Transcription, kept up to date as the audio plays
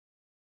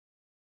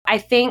I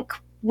think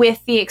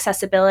with the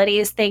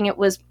accessibilities thing, it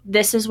was,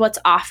 this is what's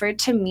offered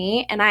to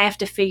me, and I have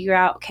to figure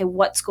out, okay,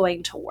 what's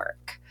going to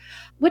work,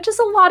 which is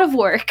a lot of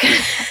work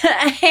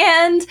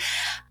and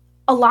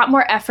a lot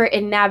more effort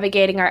in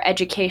navigating our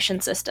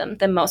education system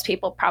than most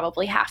people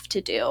probably have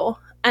to do.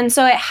 And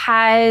so it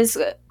has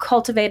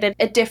cultivated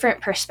a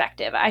different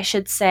perspective, I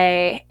should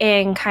say,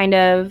 in kind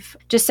of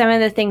just some of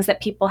the things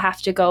that people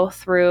have to go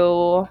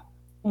through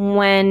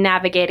when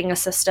navigating a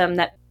system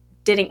that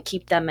didn't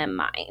keep them in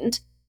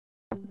mind.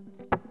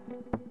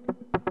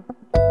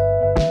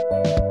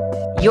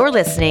 You're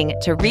listening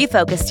to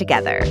Refocused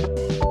Together.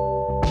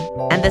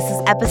 And this is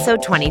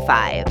episode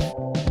 25,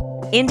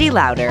 Indy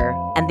Louder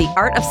and the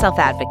Art of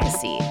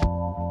Self-Advocacy.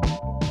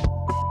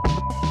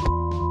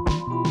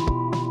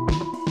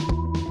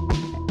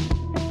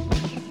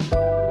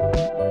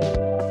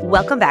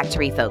 Welcome back to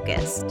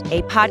Refocused,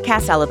 a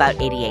podcast all about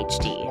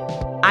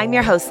ADHD. I'm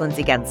your host,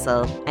 Lindsay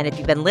Gensel, and if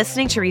you've been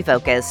listening to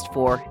Refocused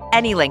for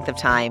any length of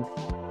time,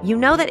 you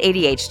know that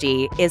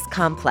ADHD is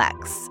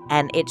complex,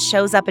 and it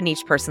shows up in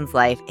each person's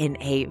life in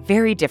a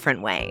very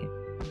different way.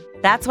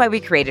 That's why we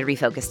created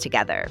Refocused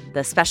Together,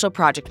 the special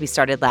project we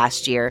started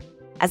last year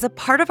as a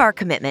part of our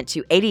commitment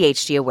to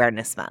ADHD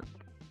Awareness Month.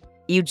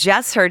 You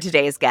just heard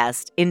today's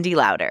guest, Indy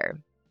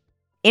Louder.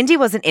 Indy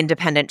was an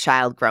independent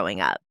child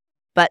growing up,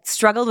 but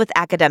struggled with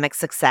academic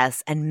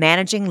success and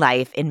managing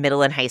life in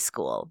middle and high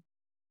school.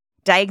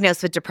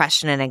 Diagnosed with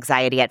depression and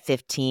anxiety at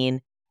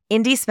 15,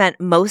 Indy spent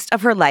most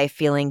of her life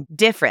feeling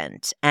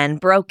different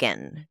and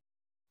broken.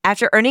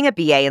 After earning a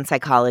BA in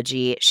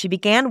psychology, she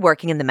began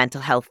working in the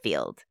mental health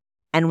field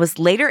and was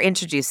later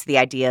introduced to the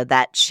idea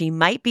that she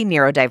might be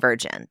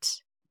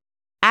neurodivergent.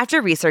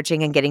 After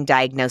researching and getting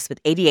diagnosed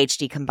with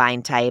ADHD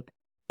combined type,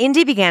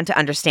 Indy began to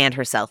understand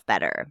herself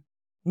better.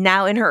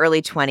 Now in her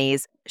early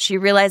 20s, she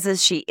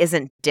realizes she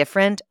isn't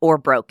different or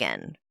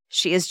broken.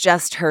 She is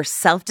just her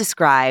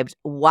self-described,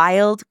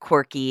 wild,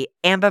 quirky,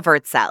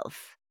 ambivert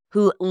self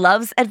who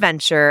loves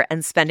adventure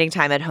and spending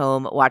time at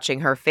home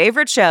watching her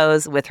favorite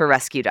shows with her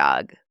rescue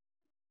dog.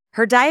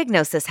 Her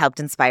diagnosis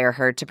helped inspire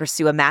her to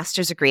pursue a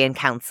master's degree in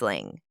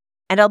counseling.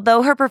 And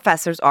although her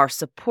professors are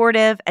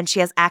supportive and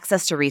she has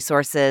access to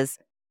resources,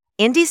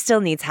 Indy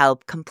still needs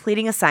help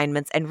completing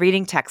assignments and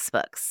reading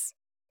textbooks.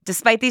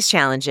 Despite these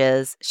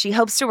challenges, she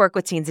hopes to work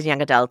with teens and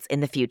young adults in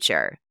the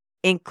future,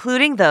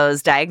 including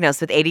those diagnosed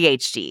with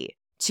ADHD,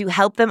 to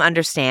help them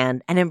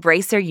understand and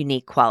embrace their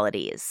unique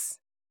qualities.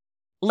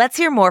 Let's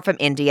hear more from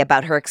Indy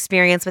about her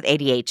experience with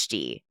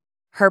ADHD,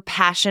 her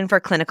passion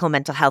for clinical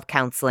mental health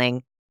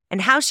counseling,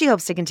 and how she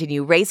hopes to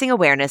continue raising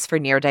awareness for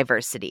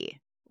neurodiversity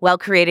while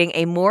creating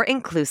a more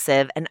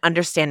inclusive and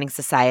understanding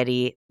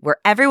society where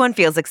everyone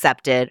feels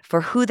accepted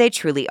for who they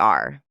truly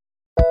are.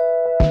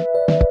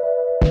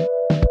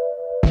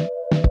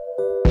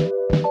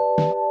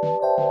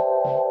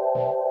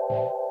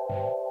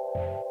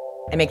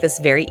 I make this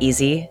very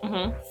easy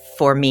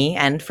for me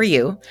and for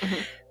you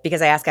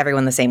because I ask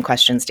everyone the same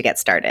questions to get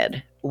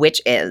started,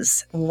 which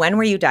is, when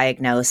were you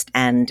diagnosed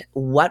and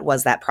what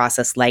was that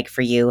process like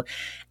for you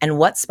and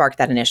what sparked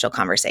that initial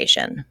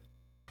conversation?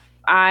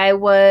 I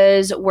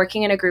was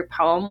working in a group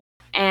home,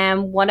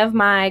 and one of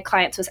my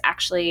clients was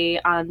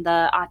actually on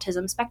the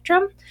autism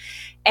spectrum,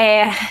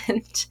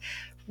 and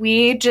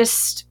we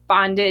just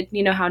bonded,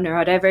 you know how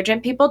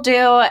neurodivergent people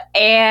do,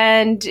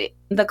 and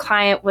the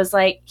client was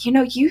like,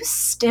 you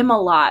stim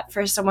a lot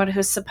for someone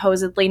who's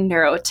supposedly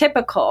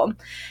neurotypical. And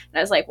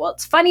I was like, well,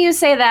 it's funny you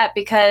say that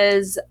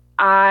because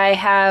I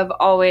have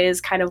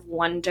always kind of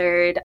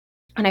wondered,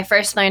 when I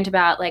first learned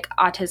about like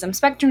autism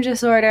spectrum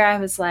disorder, I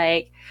was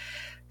like,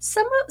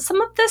 some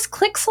of this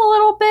clicks a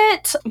little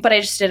bit, but I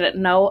just didn't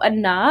know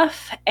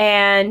enough.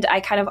 And I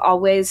kind of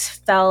always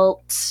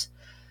felt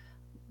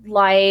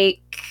like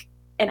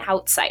an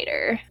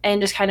outsider and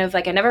just kind of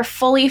like I never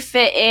fully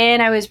fit in.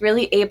 I was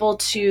really able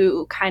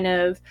to kind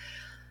of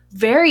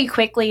very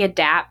quickly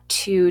adapt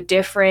to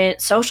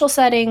different social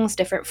settings,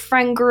 different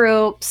friend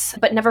groups,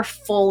 but never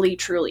fully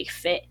truly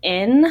fit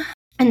in.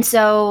 And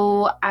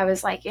so I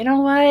was like, you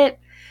know what?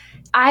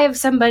 I have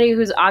somebody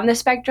who's on the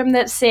spectrum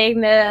that's saying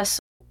this.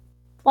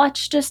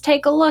 Let's just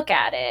take a look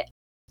at it.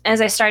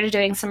 As I started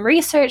doing some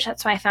research,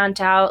 that's when I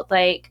found out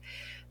like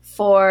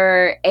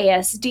for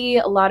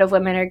ASD, a lot of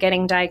women are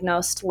getting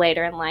diagnosed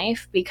later in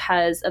life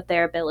because of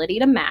their ability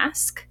to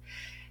mask.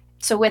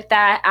 So with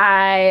that,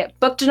 I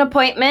booked an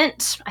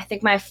appointment. I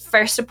think my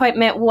first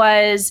appointment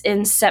was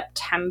in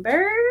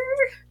September.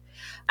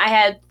 I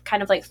had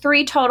kind of like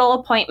 3 total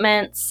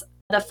appointments.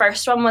 The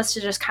first one was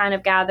to just kind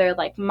of gather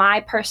like my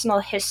personal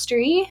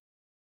history.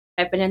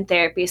 I've been in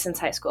therapy since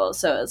high school,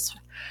 so it's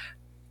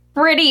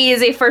pretty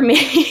easy for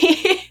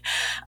me.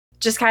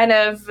 Just kind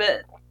of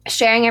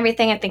sharing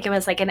everything. I think it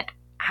was like an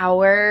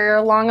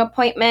hour-long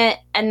appointment.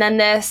 And then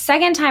the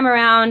second time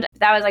around,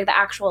 that was like the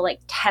actual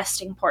like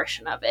testing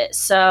portion of it.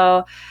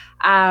 So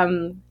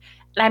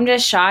I'm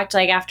just shocked,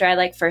 like, after I,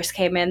 like, first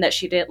came in that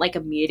she didn't, like,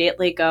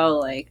 immediately go,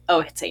 like, oh,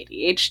 it's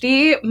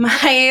ADHD.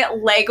 My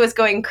leg was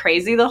going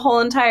crazy the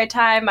whole entire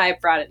time. I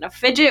brought in a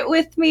fidget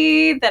with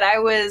me that I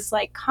was,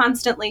 like,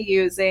 constantly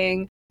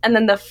using. And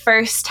then the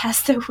first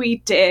test that we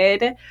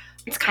did,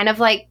 it's kind of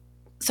like,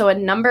 so a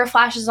number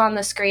flashes on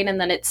the screen and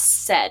then it's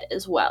said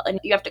as well. And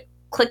you have to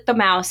click the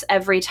mouse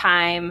every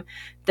time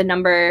the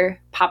number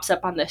pops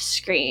up on the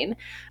screen.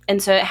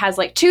 And so it has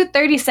like 2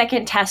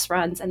 30-second test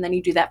runs, and then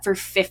you do that for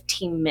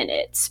 15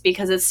 minutes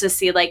because it's to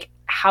see like,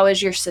 how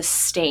is your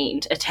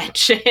sustained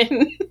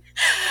attention?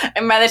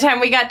 And by the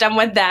time we got done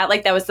with that,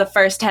 like that was the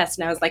first test,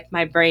 and I was like,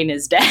 my brain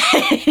is dead.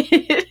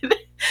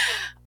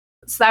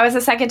 So that was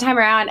the second time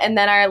around. And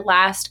then our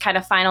last kind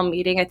of final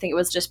meeting, I think it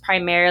was just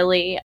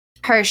primarily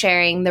her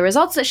sharing the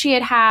results that she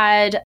had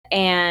had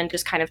and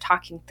just kind of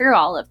talking through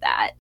all of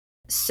that.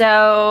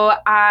 So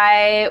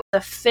I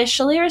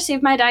officially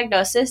received my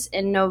diagnosis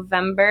in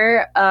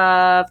November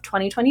of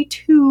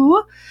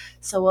 2022.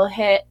 So we'll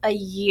hit a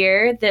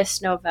year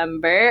this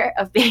November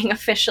of being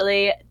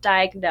officially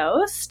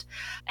diagnosed.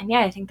 And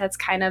yeah, I think that's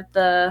kind of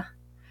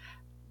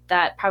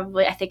that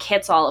probably, I think,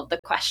 hits all of the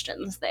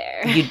questions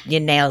there. You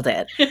nailed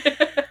it.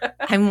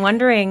 I'm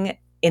wondering,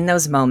 in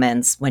those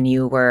moments when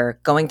you were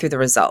going through the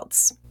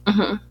results,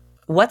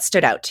 what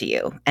stood out to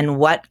you and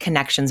what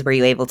connections were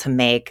you able to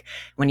make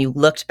when you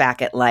looked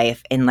back at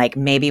life in like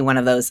maybe one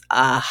of those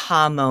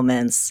aha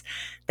moments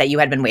that you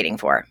had been waiting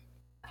for?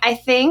 I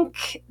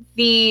think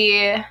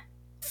the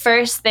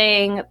first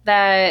thing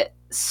that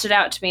stood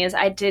out to me is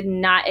I did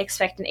not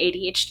expect an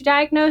ADHD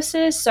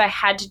diagnosis, so I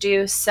had to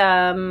do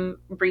some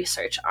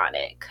research on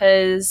it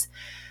because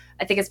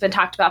I think it's been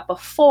talked about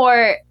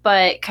before,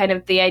 but kind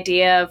of the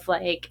idea of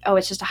like, oh,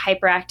 it's just a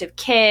hyperactive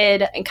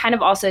kid, and kind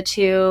of also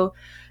too,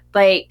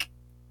 like,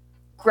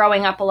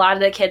 growing up, a lot of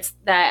the kids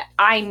that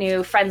I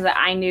knew, friends that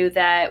I knew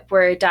that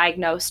were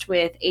diagnosed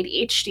with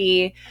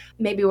ADHD,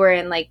 maybe were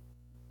in like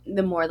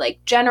the more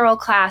like general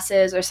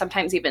classes or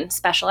sometimes even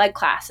special ed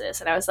classes.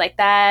 And I was like,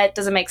 that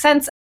doesn't make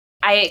sense.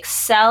 I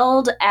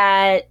excelled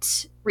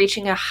at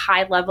reaching a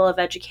high level of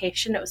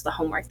education. It was the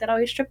homework that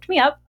always tripped me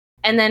up.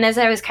 And then as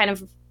I was kind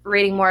of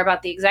reading more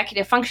about the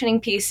executive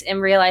functioning piece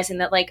and realizing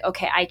that like,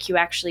 okay, IQ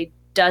actually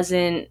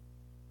doesn't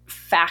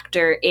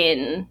factor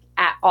in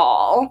at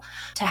all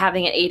to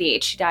having an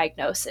ADHD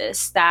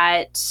diagnosis,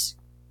 that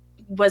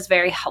was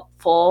very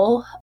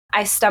helpful.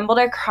 I stumbled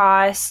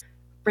across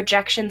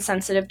rejection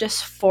sensitive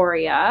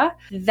dysphoria.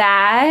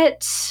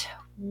 That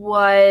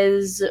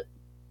was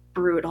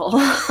brutal.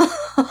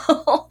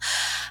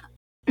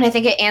 And I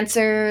think it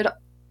answered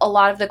a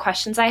lot of the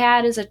questions I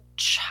had as a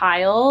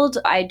child.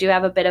 I do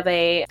have a bit of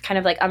a kind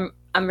of like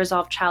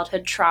unresolved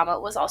childhood trauma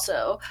was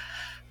also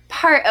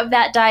part of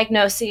that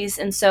diagnosis.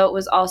 And so it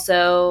was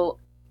also,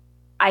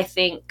 I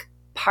think,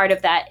 part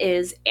of that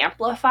is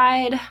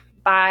amplified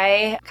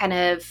by kind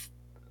of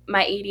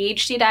my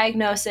ADHD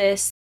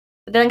diagnosis.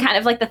 But then kind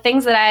of like the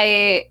things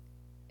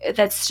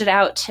that stood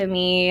out to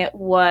me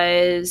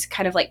was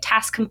kind of like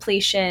task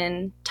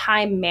completion,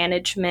 time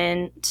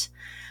management.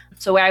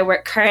 So where I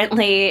work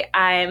currently,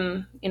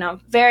 I'm,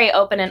 very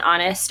open and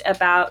honest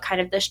about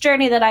kind of this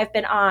journey that I've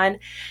been on.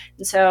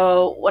 And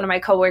so one of my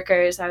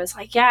coworkers, I was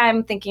like, yeah,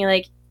 I'm thinking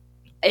like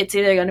it's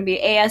either going to be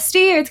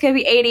ASD or it's going to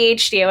be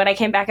ADHD. And when I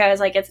came back, I was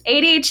like, it's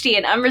ADHD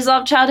and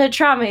unresolved childhood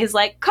trauma. He's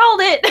like,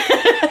 called it.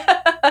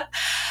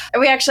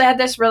 And we actually had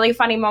this really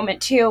funny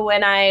moment too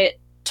when I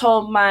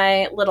told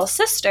my little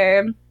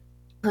sister,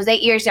 who's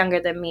 8 years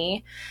younger than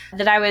me,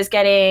 that I was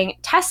getting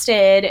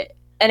tested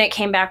and it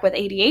came back with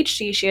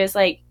ADHD. She was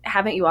like,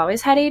 haven't you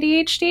always had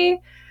ADHD?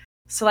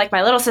 So like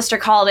my little sister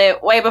called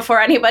it way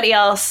before anybody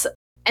else.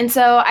 And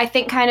so I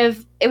think kind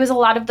of it was a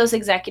lot of those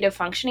executive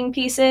functioning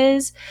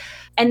pieces.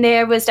 And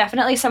there was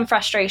definitely some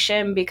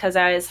frustration because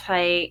I was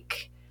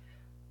like,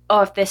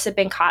 oh, if this had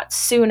been caught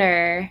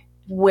sooner,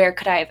 where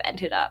could I have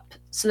ended up?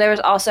 So there was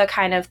also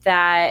kind of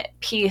that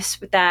piece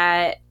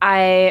that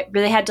I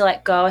really had to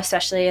let go,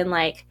 especially in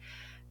like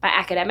my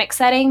academic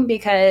setting,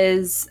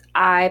 because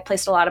I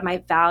placed a lot of my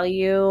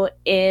value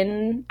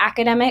in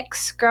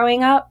academics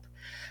growing up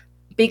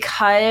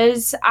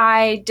because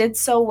I did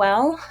so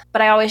well,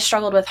 but I always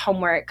struggled with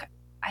homework.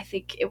 I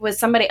think it was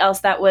somebody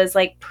else that was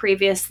like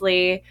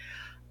previously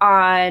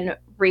on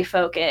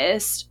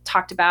Refocused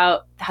talked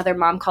about how their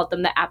mom called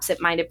them the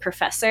absent-minded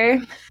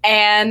professor.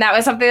 And that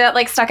was something that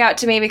like stuck out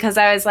to me because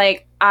I was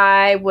like,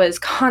 I was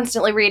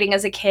constantly reading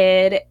as a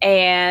kid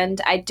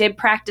and I did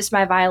practice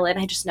my violin.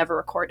 I just never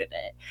recorded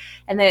it.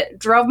 And it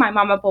drove my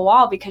mom up a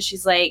wall because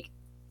she's like,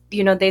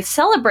 they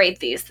celebrate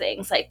these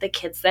things. Like the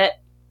kids that,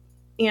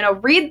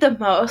 read the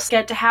most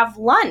get to have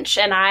lunch.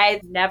 And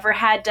I never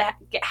had to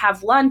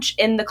have lunch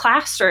in the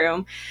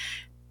classroom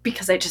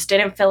because I just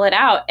didn't fill it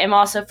out. And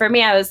also for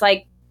me, I was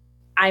like,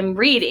 I'm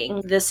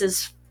reading. This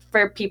is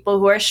for people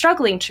who are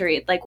struggling to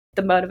read. Like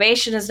the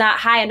motivation is not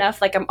high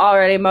enough. Like I'm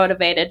already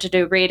motivated to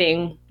do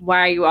reading.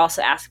 Why are you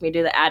also asking me to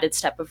do the added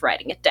step of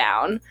writing it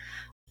down?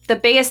 The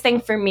biggest thing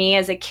for me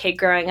as a kid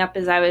growing up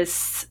is I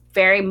was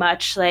very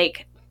much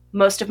like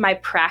most of my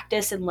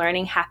practice and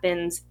learning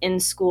happens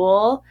in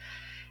school.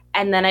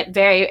 And then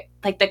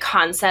the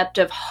concept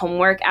of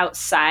homework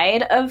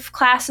outside of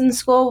class and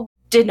school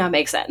did not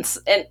make sense.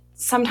 And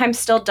sometimes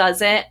still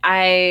doesn't.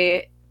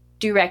 I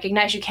do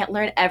recognize you can't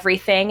learn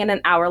everything in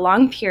an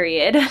hour-long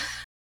period.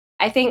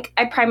 I think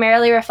I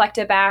primarily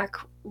reflected back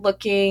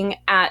looking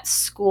at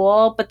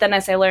school, but then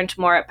as I learned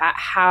more about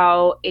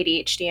how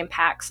ADHD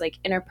impacts like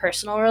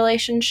interpersonal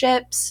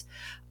relationships,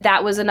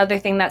 that was another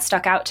thing that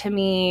stuck out to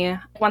me.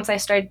 Once I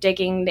started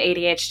digging the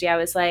ADHD, I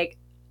was like,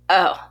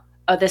 oh,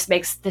 this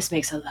makes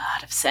a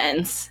lot of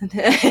sense.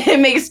 It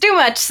makes too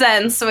much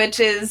sense, which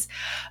is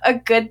a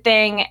good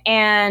thing.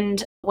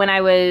 And when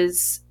I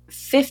was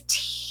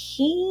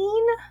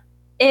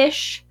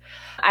 15-ish,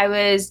 I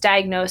was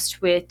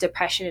diagnosed with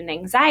depression and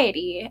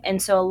anxiety.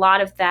 And so a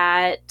lot of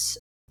that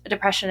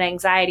depression and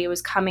anxiety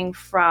was coming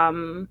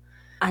from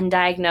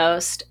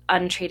undiagnosed,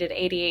 untreated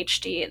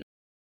ADHD.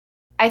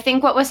 I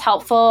think what was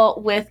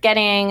helpful with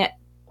getting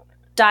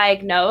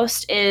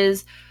diagnosed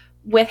is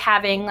with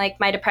having like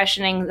my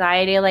depression and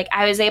anxiety, like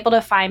I was able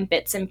to find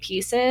bits and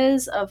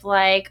pieces of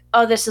like,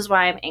 oh, this is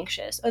why I'm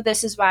anxious. Oh,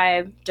 this is why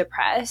I'm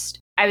depressed.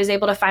 I was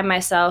able to find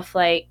myself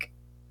like,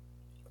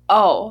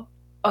 oh,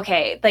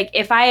 okay, like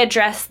if I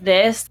address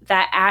this,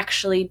 that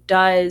actually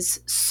does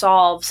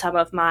solve some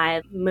of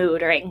my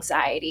mood or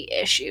anxiety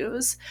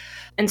issues.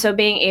 And so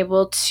being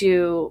able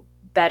to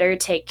better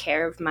take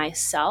care of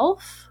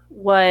myself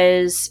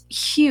was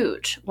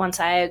huge once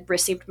I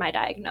received my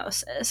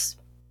diagnosis.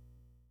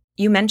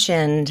 You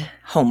mentioned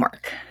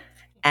homework.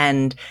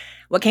 And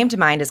what came to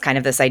mind is kind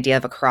of this idea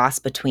of a cross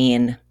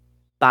between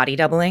body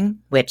doubling,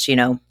 which,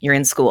 you're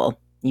in school,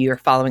 you're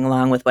following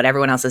along with what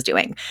everyone else is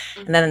doing.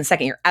 And then the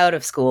second you're out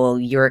of school,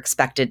 you're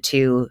expected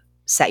to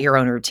set your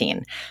own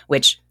routine,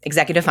 which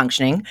executive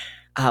functioning,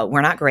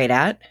 we're not great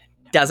at,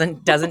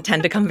 doesn't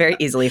tend to come very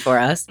easily for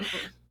us.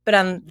 But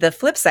on the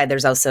flip side,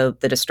 there's also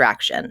the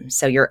distraction.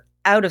 So you're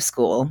out of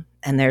school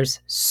and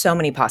there's so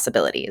many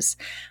possibilities.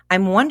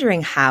 I'm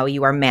wondering how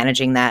you are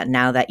managing that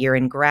now that you're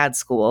in grad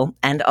school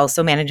and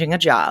also managing a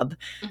job,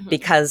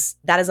 because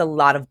that is a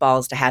lot of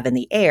balls to have in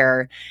the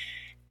air.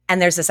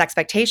 And there's this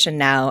expectation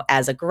now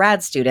as a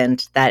grad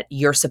student that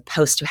you're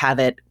supposed to have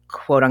it,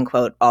 quote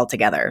unquote, all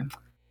together.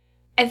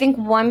 I think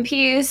one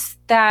piece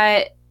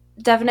that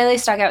definitely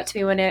stuck out to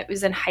me when it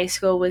was in high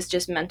school was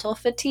just mental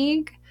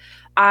fatigue.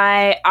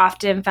 I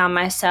often found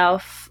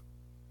myself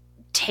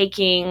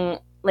taking,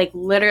 like,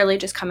 literally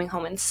just coming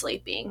home and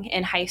sleeping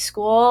in high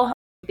school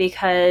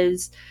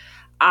because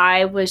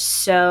I was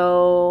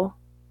so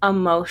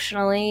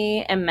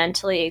emotionally and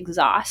mentally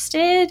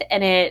exhausted,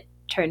 and it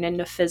turned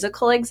into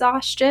physical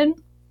exhaustion.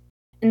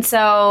 And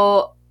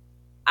so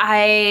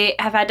I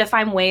have had to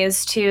find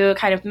ways to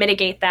kind of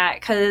mitigate that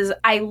because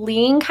I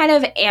lean kind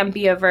of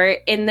ambivert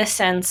in the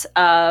sense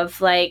of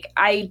like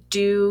I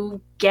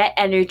do get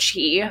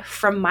energy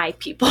from my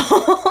people.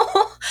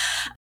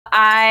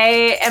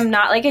 I am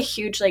not like a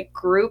huge like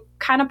group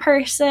kind of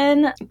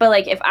person, but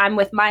like if I'm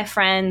with my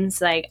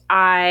friends, like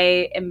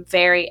I am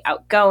very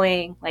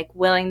outgoing, like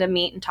willing to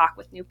meet and talk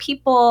with new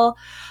people.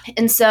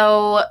 And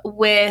so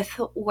with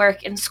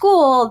work and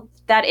school,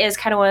 that is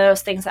kind of one of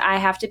those things that I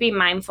have to be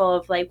mindful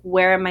of, like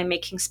where am I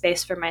making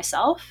space for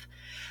myself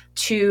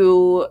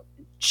to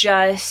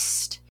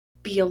just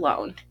be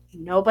alone,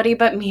 nobody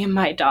but me and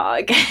my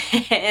dog,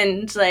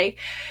 and like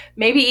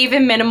maybe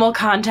even minimal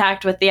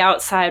contact with the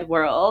outside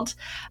world,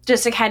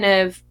 just to kind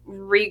of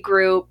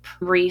regroup,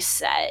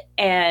 reset,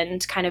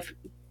 and kind of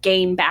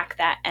gain back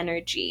that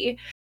energy.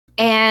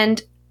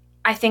 And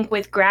I think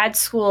with grad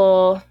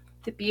school,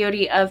 the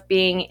beauty of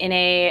being in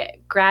a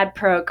grad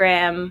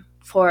program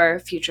for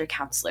future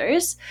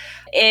counselors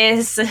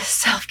is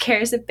self-care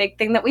is a big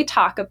thing that we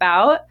talk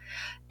about.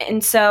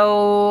 And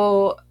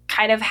so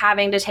kind of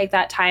having to take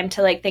that time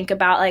to like think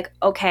about like,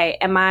 okay,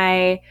 am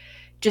I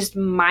just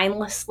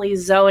mindlessly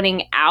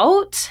zoning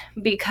out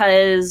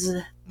because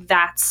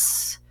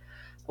that's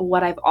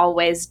what I've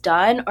always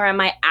done? Or am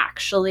I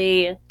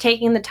actually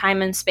taking the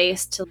time and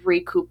space to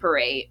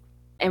recuperate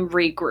and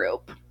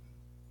regroup?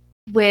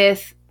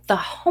 With the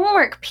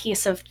homework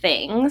piece of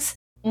things,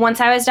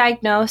 once I was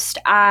diagnosed,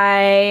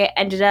 I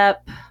ended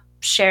up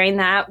sharing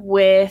that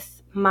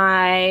with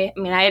I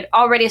had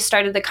already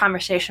started the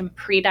conversation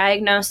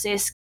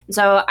pre-diagnosis.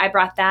 So I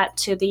brought that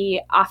to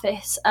the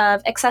Office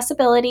of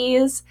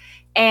Accessibilities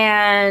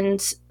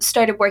and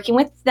started working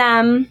with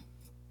them.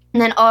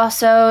 And then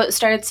also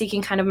started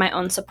seeking kind of my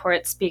own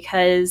supports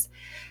because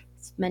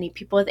many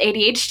people with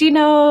ADHD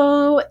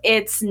know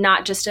it's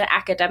not just an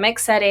academic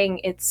setting,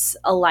 it's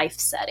a life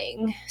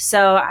setting.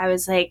 So I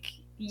was like,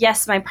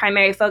 yes, my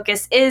primary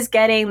focus is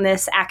getting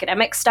this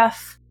academic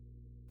stuff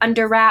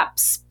under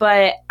wraps,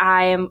 but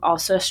I am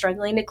also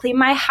struggling to clean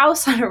my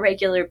house on a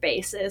regular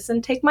basis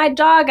and take my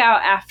dog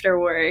out after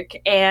work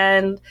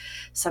and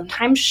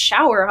sometimes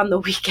shower on the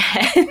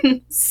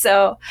weekend.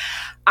 So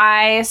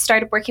I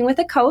started working with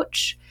a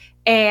coach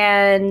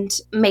and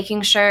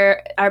making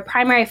sure our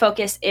primary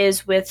focus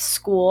is with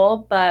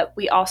school, but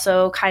we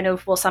also kind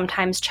of will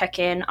sometimes check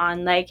in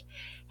on like,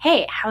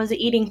 hey, how's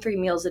eating 3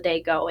 meals a day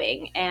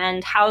going?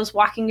 And how's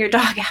walking your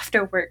dog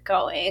after work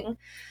going?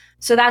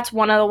 So that's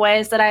one of the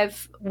ways that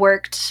I've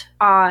worked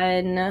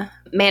on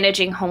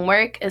managing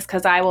homework, is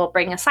because I will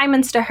bring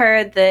assignments to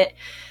her that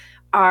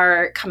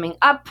are coming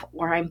up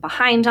or I'm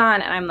behind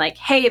on, and I'm like,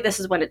 hey, this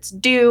is when it's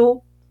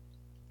due.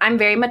 I'm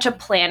very much a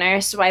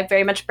planner, so I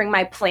very much bring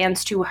my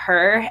plans to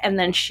her, and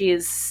then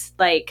she's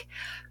like,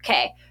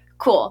 okay,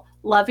 cool,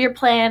 love your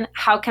plan.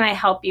 How can I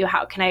help you?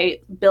 How can I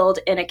build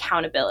an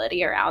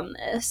accountability around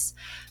this?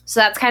 So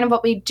that's kind of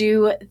what we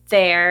do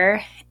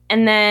there.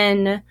 And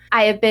then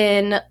I have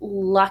been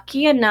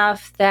lucky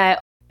enough that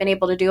I've been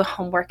able to do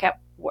homework at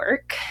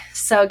work.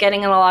 So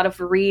getting in a lot of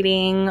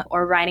reading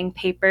or writing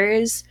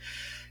papers.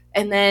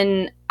 And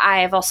then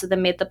I've also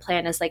then made the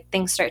plan as like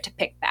things start to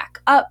pick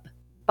back up,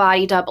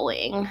 body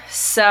doubling.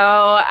 So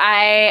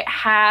I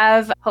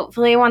have,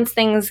 hopefully once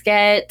things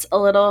get a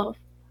little,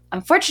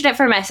 unfortunate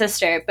for my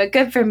sister, but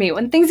good for me,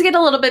 when things get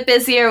a little bit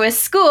busier with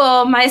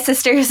school, my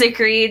sister has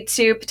agreed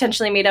to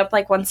potentially meet up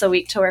like once a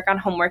week to work on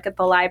homework at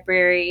the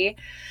library.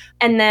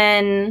 And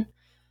then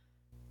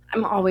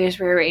I'm always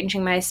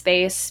rearranging my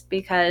space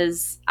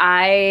because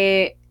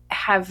I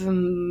have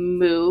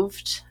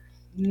moved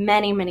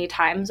many, many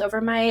times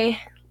over my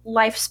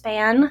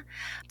lifespan.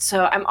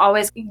 So I'm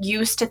always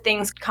used to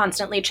things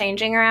constantly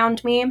changing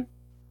around me.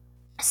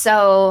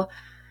 So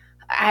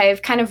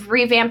I've kind of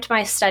revamped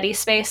my study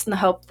space in the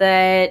hope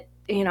that,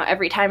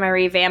 every time I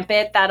revamp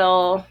it,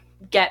 that'll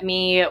get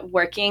me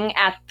working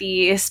at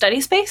the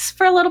study space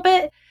for a little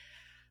bit.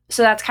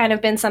 So that's kind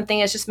of been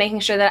something, is just making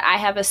sure that I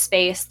have a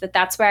space,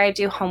 that's where I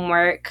do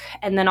homework,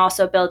 and then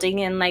also building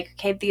in like,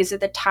 okay, these are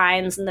the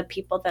times and the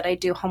people that I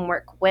do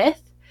homework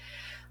with.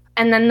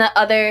 And then the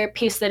other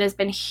piece that has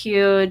been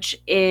huge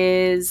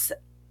is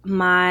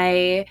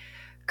my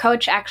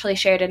coach actually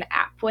shared an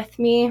app with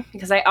me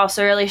because I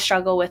also really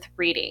struggle with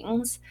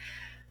readings.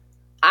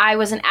 I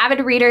was an avid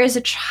reader as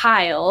a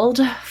child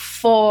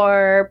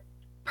for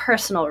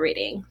personal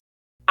reading.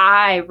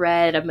 I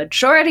read a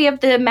majority of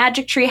the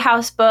Magic Tree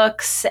House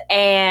books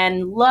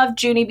and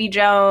loved Junie B.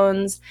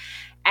 Jones.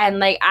 And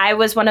like, I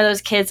was one of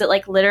those kids that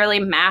like literally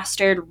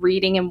mastered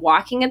reading and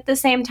walking at the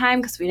same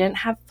time because we didn't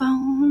have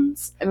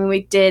phones. I mean,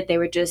 we did, they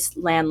were just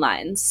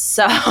landlines.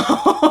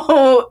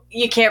 So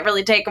you can't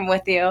really take them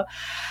with you.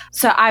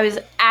 So I was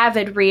an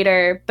avid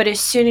reader, but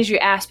as soon as you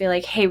asked me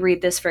like, hey,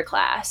 read this for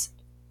class,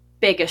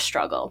 biggest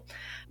struggle,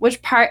 which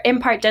in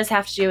part does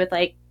have to do with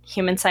like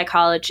human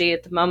psychology.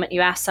 At the moment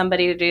you ask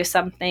somebody to do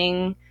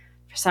something,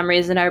 for some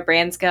reason our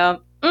brains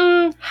go,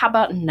 how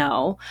about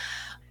no?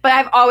 But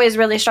I've always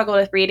really struggled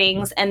with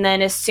readings. And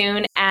then as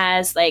soon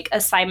as like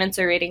assignments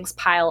or readings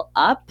pile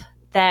up,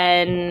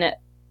 then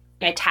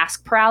my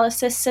task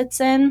paralysis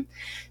sits in.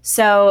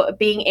 So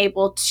being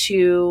able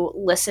to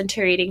listen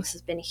to readings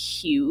has been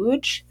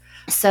huge.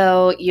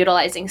 So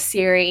utilizing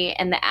Siri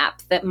and the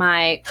app that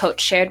my coach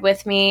shared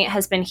with me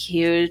has been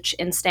huge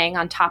in staying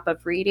on top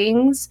of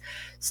readings.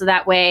 So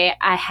that way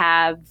I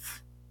have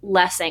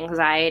less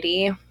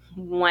anxiety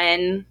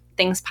when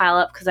things pile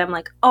up, because I'm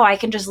like, oh, I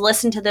can just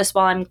listen to this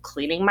while I'm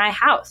cleaning my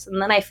house,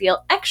 and then I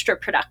feel extra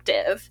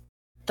productive.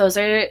 Those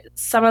are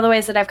some of the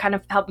ways that I've kind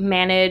of helped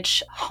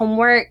manage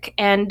homework.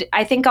 And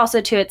I think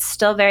also too, it's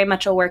still very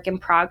much a work in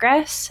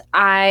progress.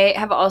 I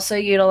have also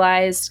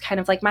utilized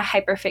kind of like my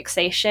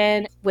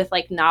hyperfixation with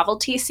like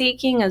novelty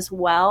seeking as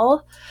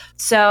well.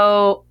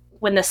 So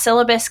when the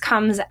syllabus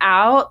comes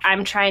out,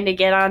 I'm trying to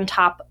get on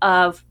top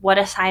of what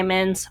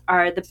assignments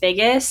are the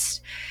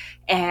biggest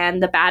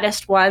and the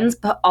baddest ones,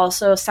 but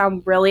also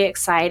sound really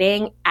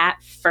exciting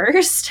at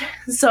first.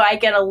 So I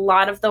get a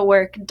lot of the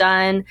work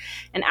done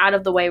and out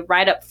of the way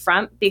right up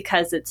front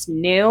because it's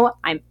new.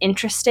 I'm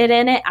interested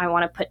in it. I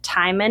want to put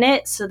time in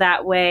it. So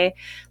that way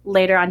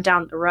later on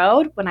down the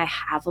road, when I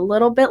have a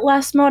little bit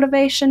less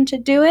motivation to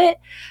do it,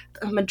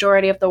 the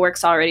majority of the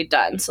work's already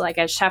done. So like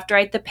I just have to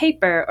write the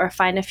paper or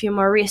find a few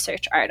more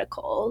research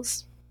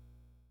articles.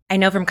 I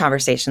know from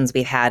conversations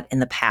we've had in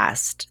the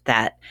past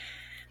that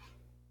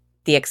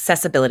the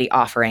accessibility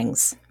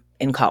offerings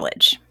in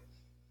college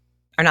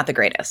are not the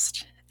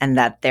greatest, and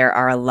that there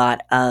are a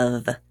lot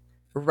of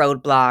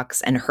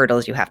roadblocks and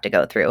hurdles you have to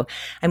go through.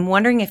 I'm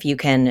wondering if you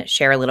can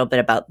share a little bit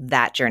about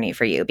that journey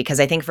for you, because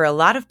I think for a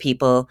lot of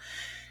people,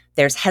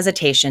 there's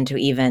hesitation to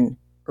even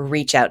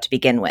reach out to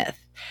begin with.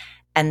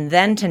 And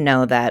then to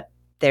know that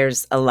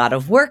there's a lot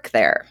of work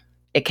there,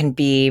 it can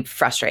be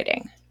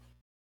frustrating.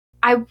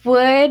 I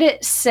would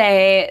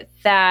say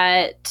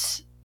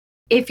that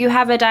if you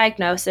have a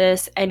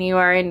diagnosis and you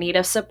are in need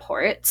of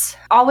supports,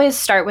 always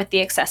start with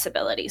the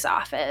accessibilities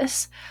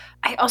office.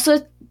 I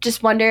also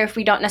just wonder if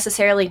we don't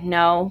necessarily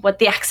know what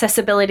the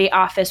accessibility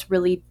office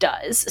really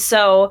does.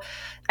 So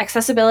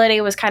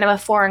accessibility was kind of a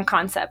foreign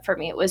concept for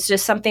me. It was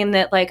just something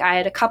that like I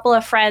had a couple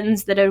of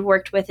friends that had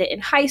worked with it in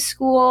high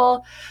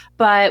school,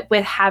 but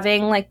with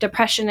having like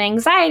depression and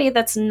anxiety,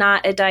 that's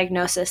not a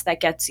diagnosis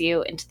that gets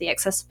you into the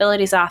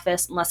accessibilities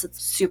office unless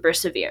it's super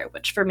severe,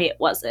 which for me it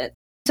wasn't.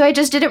 So I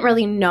just didn't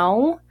really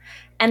know.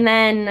 And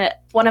then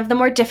one of the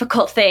more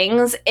difficult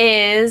things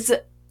is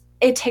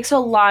it takes a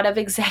lot of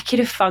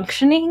executive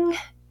functioning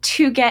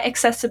to get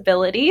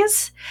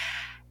accessibilities.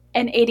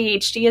 And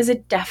ADHD is a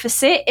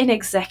deficit in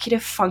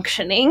executive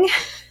functioning.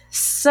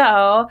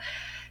 So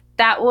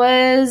that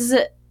was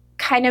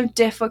kind of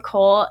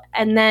difficult.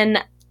 And then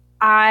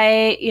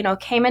I,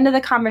 came into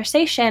the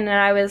conversation and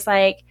I was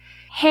like,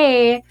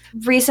 hey,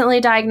 recently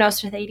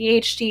diagnosed with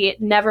ADHD,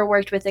 never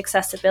worked with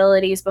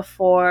accessibilities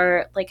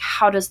before. Like,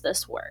 how does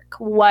this work?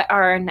 What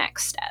are our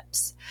next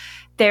steps?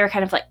 They were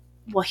kind of like,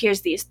 well,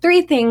 here's these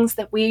 3 things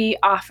that we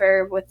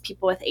offer with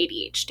people with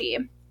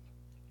ADHD,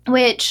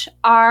 which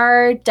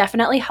are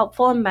definitely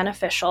helpful and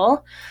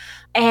beneficial.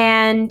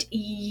 And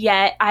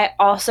yet I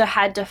also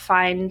had to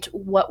find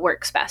what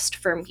works best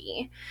for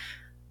me.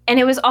 And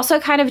it was also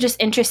kind of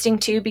just interesting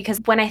too, because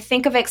when I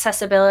think of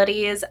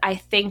accessibilities, I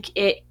think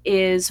it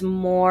is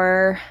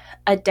more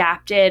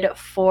adapted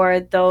for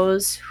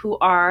those who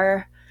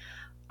are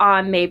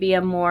on maybe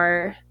a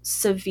more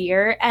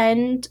severe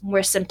end,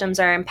 where symptoms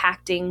are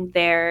impacting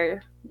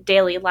their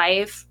daily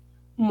life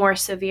more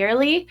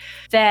severely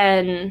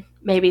than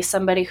maybe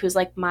somebody who's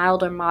like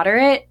mild or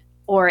moderate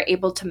or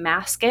able to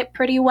mask it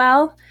pretty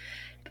well.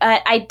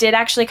 I did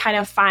actually kind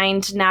of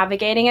find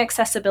navigating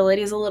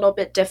accessibility is a little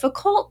bit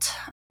difficult.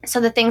 So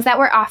the things that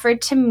were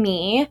offered to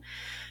me,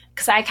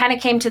 because I kind of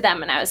came to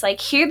them and I was like,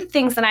 here are the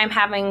things that I'm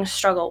having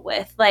struggle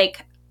with.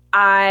 Like,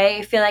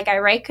 I feel like I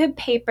write good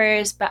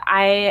papers, but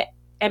I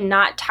am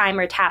not time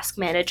or task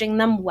managing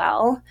them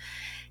well.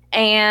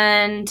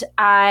 And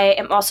I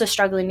am also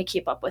struggling to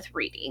keep up with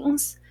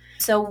readings.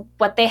 So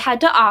what they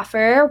had to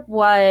offer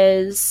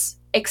was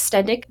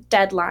extended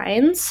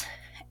deadlines.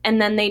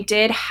 And then they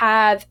did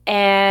have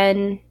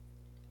an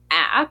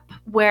app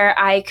where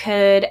I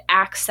could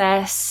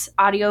access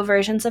audio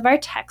versions of our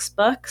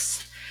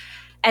textbooks.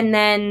 And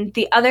then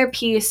the other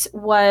piece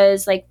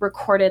was like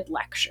recorded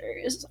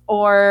lectures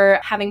or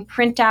having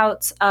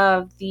printouts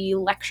of the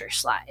lecture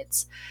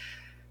slides.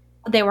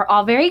 They were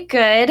all very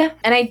good.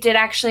 And I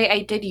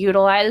did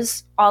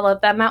utilize all of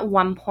them at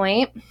one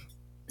point.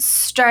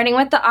 Starting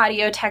with the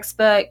audio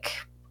textbook,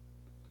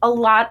 a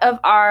lot of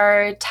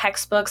our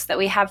textbooks that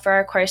we have for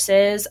our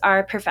courses,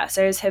 our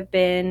professors have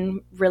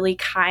been really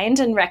kind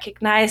and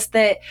recognized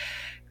that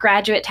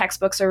graduate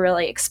textbooks are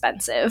really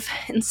expensive.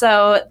 And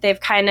so they've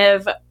kind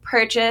of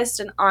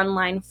purchased an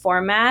online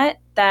format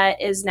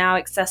that is now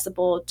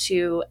accessible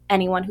to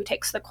anyone who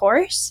takes the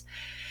course.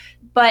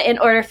 But in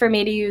order for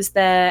me to use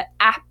the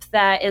app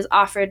that is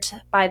offered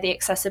by the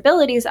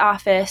Accessibilities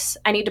Office,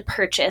 I need to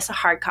purchase a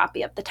hard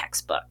copy of the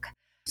textbook.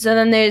 So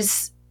then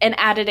there's an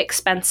added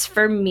expense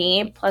for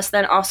me, plus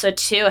then also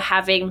too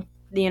having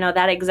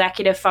that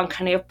executive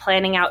function of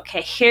planning out,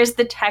 okay, here's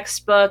the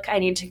textbook. I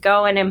need to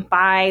go in and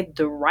buy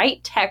the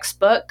right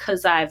textbook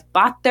because I've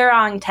bought the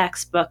wrong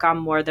textbook on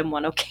more than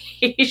one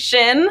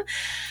occasion.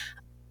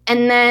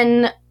 And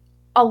then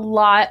a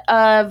lot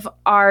of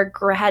our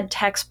grad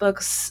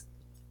textbooks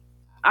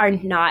are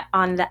not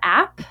on the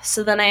app.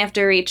 So then I have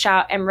to reach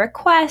out and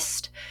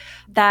request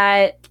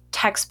that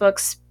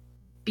textbooks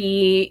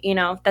be,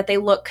 that they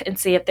look and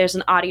see if there's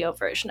an audio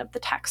version of the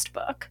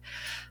textbook.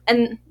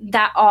 And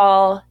that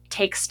all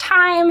takes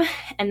time.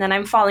 And then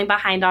I'm falling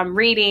behind on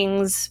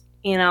readings,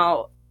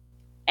 and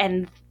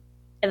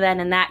then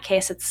in that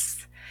case,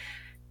 it's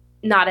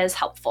not as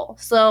helpful.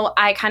 So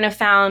I kind of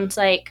found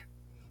like,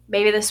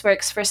 maybe this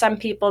works for some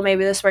people,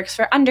 maybe this works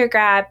for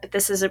undergrad, but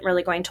this isn't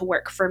really going to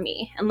work for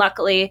me. And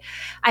luckily,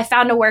 I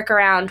found a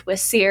workaround with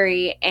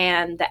Siri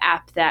and the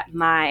app that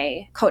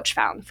my coach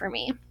found for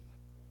me.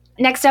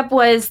 Next up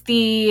was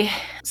the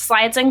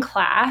slides in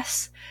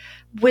class,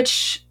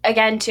 which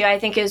again, too, I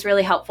think is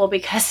really helpful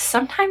because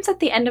sometimes at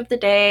the end of the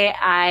day,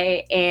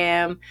 I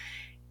am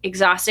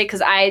exhausted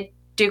because I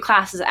do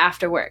classes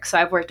after work. So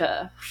I've worked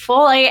a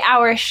full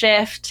 8-hour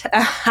shift.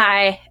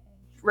 I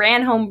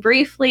ran home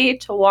briefly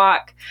to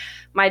walk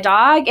my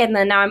dog, and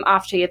then now I'm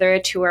off to either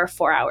a 2 or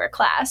 4-hour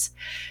class.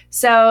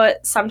 So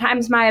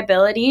sometimes my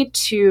ability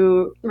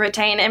to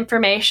retain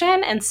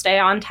information and stay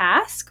on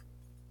task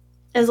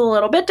is a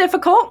little bit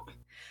difficult,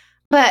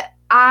 but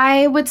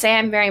I would say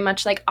I'm very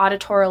much like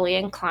auditorily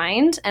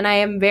inclined, and I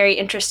am very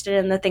interested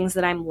in the things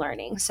that I'm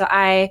learning. So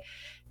I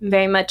am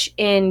very much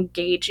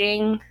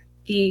engaging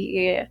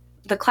the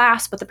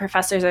class, what the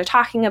professors are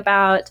talking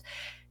about.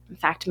 In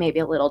fact, maybe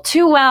a little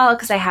too well,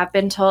 because I have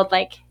been told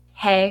like,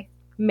 hey,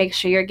 make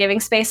sure you're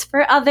giving space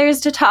for others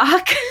to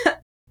talk.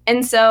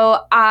 And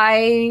so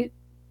I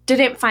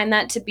didn't find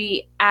that to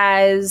be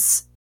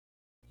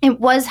it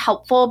was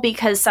helpful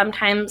because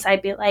sometimes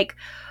I'd be like,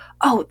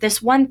 oh,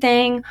 this one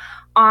thing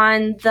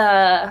on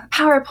the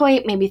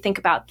PowerPoint made me think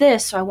about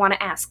this, so I want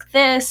to ask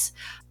this,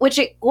 which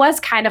it was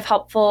kind of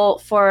helpful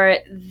for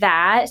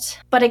that.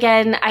 But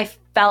again, I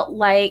felt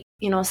like,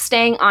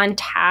 staying on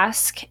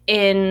task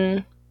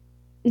in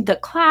the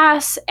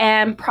class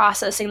and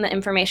processing the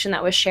information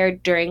that was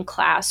shared during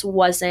class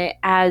wasn't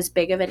as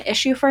big of an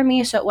issue for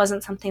me. So it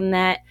wasn't something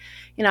that,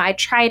 I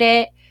tried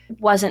it,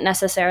 wasn't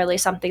necessarily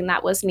something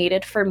that was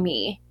needed for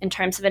me in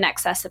terms of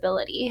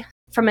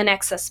from an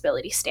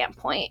accessibility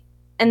standpoint.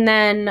 And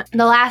then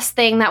the last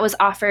thing that was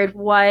offered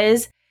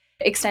was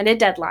extended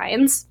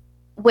deadlines,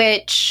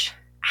 which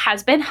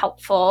has been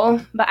helpful,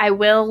 but I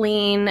will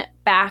lean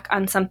back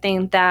on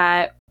something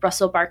that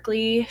Russell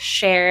Barkley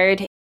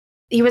shared.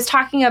 He was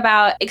talking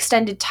about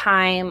extended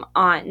time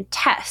on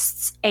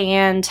tests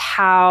and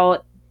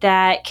how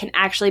that can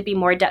actually be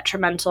more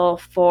detrimental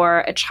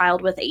for a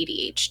child with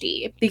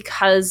ADHD,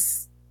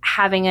 because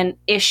having an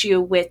issue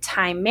with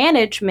time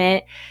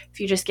management, if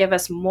you just give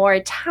us more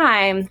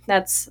time,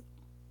 that's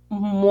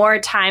more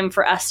time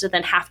for us to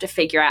then have to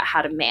figure out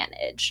how to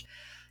manage.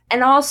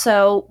 And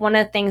also, one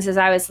of the things is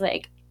I was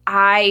like,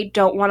 I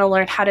don't want to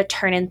learn how to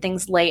turn in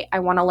things late. I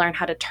want to learn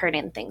how to turn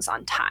in things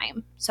on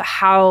time. So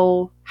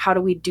how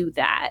do we do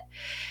that?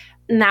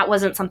 And that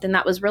wasn't something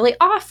that was really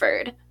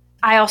offered.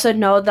 I also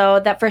know, though,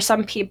 that for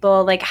some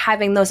people, like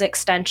having those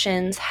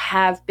extensions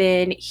have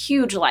been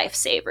huge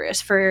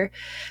lifesavers for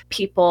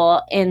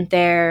people in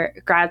their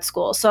grad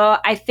school. So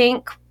I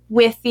think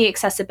with the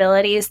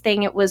accessibilities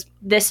thing, it was,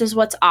 this is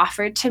what's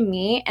offered to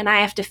me, and I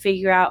have to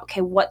figure out,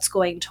 okay, what's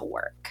going to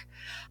work,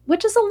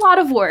 which is a lot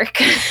of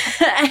work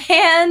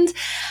and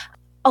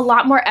a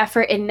lot more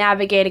effort in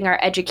navigating our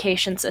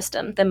education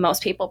system than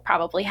most people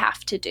probably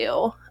have to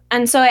do.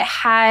 And so it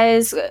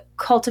has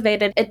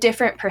cultivated a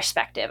different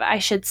perspective, I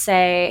should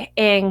say,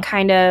 in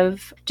kind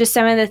of just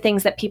some of the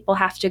things that people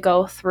have to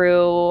go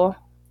through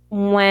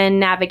when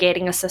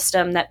navigating a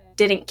system that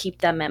didn't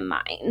keep them in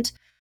mind.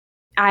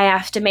 I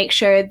have to make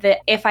sure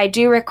that if I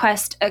do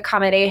request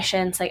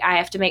accommodations, like I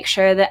have to make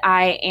sure that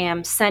I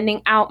am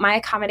sending out my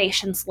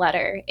accommodations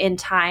letter in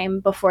time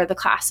before the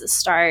classes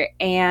start.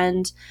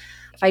 And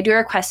if I do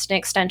request an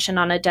extension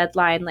on a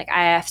deadline, like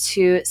I have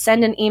to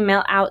send an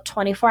email out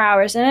 24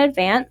 hours in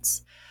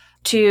advance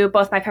to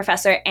both my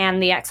professor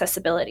and the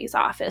accessibilities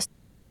office.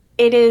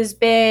 It has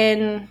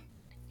been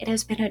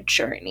a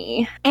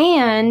journey.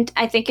 And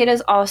I think it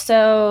has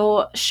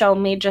also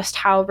shown me just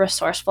how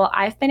resourceful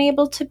I've been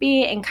able to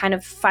be in kind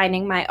of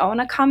finding my own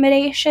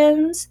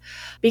accommodations,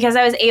 because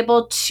I was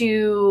able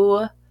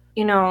to,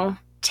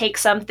 take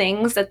some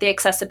things that the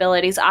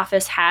accessibilities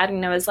office had,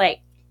 and I was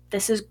like,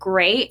 this is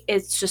great.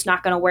 It's just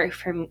not going to work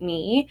for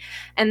me.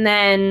 And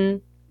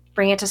then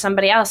bring it to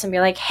somebody else and be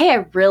like, hey,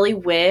 I really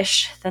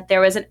wish that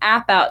there was an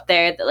app out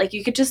there that like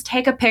you could just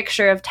take a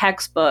picture of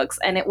textbooks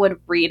and it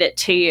would read it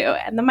to you.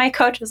 And then my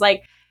coach was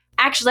like,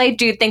 actually, I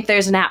do think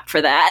there's an app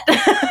for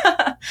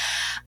that.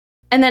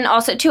 And then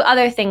also two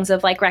other things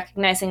of like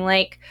recognizing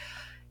like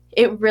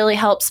it really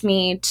helps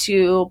me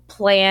to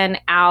plan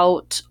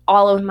out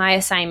all of my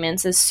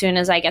assignments as soon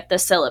as I get the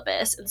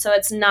syllabus. And so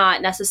it's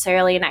not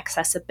necessarily an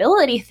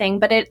accessibility thing,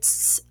 but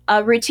it's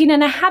a routine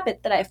and a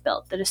habit that I've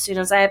built, that as soon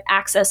as I have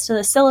access to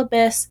the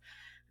syllabus,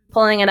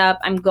 pulling it up,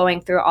 I'm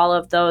going through all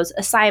of those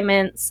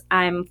assignments,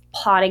 I'm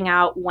plotting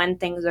out when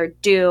things are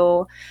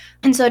due.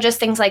 And so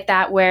just things like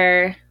that,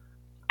 where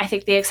I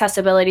think the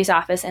accessibilities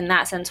office in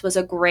that sense was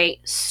a great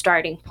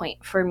starting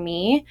point for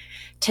me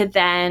to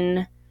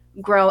then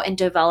grow and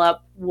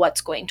develop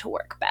what's going to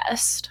work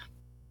best.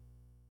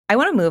 I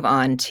want to move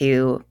on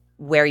to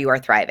where you are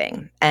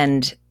thriving.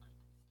 And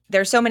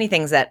there's so many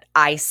things that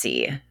I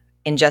see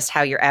in just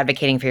how you're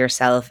advocating for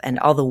yourself and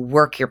all the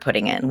work you're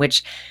putting in,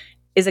 which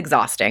is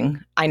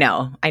exhausting. I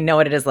know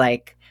what it is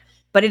like,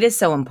 but it is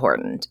so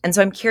important. And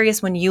so I'm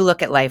curious, when you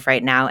look at life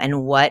right now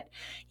and what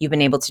you've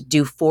been able to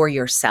do for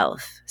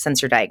yourself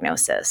since your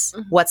diagnosis,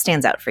 what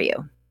stands out for you?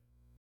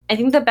 I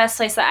think the best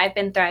place that I've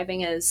been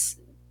thriving is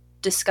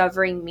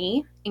discovering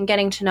me and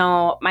getting to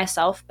know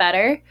myself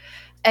better.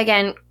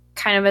 Again,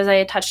 kind of as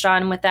I touched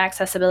on with the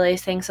accessibility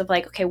things of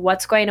like, okay,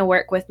 what's going to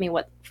work with me,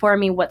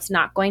 what's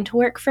not going to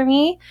work for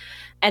me,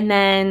 and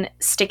then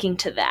sticking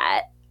to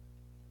that.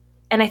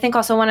 And I think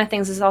also one of the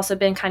things has also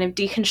been kind of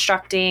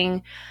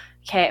deconstructing,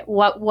 okay,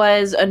 what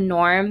was a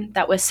norm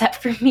that was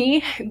set for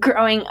me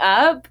growing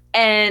up,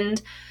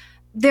 and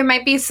there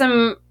might be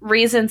some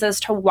reasons as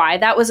to why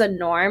that was a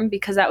norm,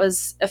 because that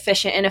was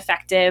efficient and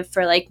effective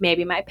for like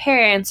maybe my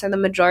parents or the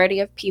majority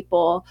of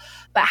people.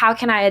 But how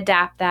can I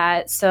adapt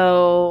that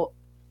so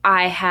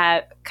I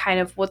have kind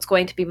of what's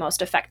going to be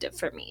most effective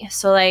for me?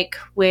 So like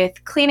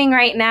with cleaning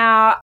right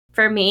now,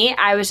 for me,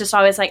 I was just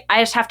always like,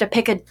 I just have to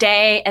pick a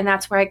day and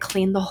that's where I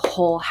clean the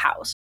whole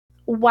house.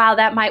 While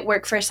that might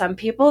work for some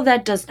people,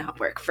 that does not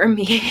work for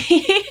me.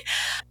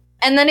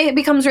 And then it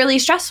becomes really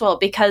stressful,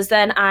 because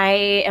then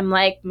I am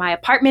like, my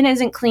apartment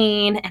isn't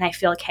clean and I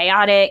feel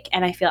chaotic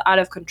and I feel out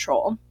of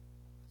control,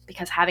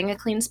 because having a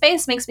clean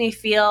space makes me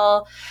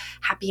feel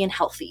happy and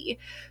healthy.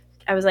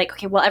 I was like,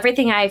 okay, well,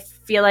 everything I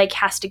feel like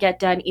has to get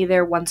done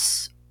either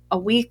once a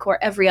week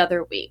or every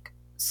other week.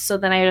 So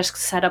then I just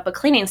set up a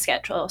cleaning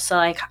schedule. So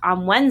like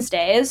on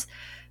Wednesdays,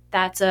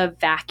 that's a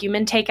vacuum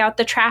and take out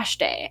the trash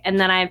day. And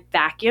then I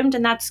vacuumed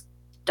and that's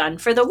done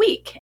for the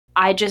week.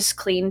 I just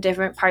clean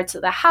different parts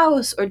of the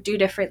house or do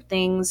different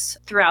things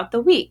throughout the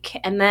week.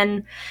 And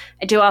then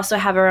I do also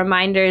have a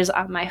reminders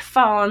on my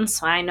phone,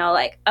 so I know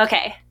like,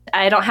 okay,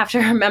 I don't have to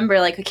remember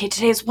like, okay,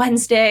 today's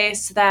Wednesday,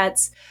 so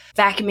that's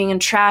vacuuming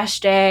and trash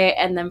day.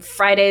 And then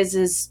Fridays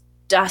is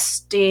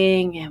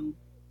dusting and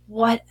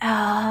what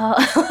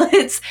else?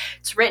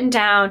 It's written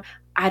down.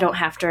 I don't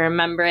have to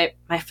remember it.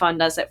 My phone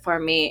does it for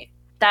me.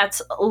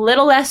 That's a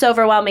little less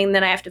overwhelming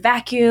than I have to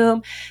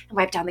vacuum and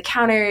wipe down the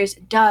counters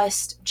and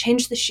dust and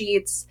change the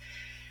sheets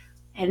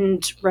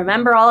and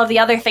remember all of the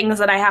other things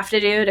that I have to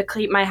do to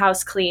keep my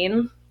house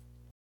clean.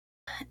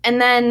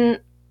 And then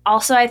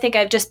Also, I think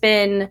I've just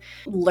been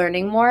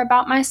learning more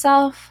about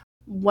myself.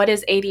 What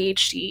is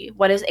ADHD?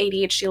 What does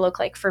ADHD look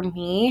like for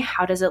me?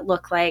 How does it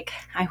look like?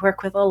 I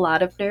work with a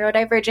lot of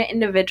neurodivergent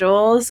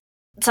individuals,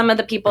 some of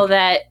the people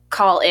that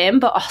call in,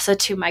 but also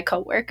to my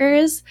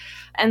coworkers.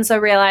 And so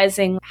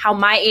realizing how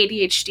my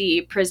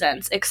ADHD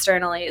presents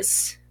externally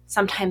is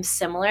sometimes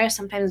similar,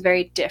 sometimes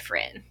very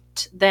different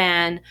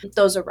than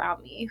those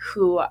around me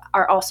who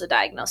are also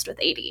diagnosed with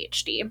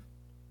ADHD.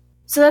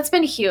 So that's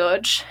been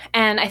huge.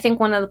 And I think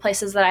one of the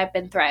places that I've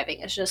been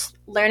thriving is just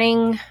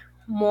learning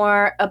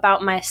more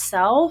about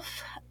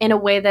myself in a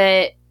way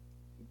that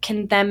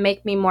can then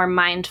make me more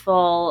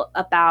mindful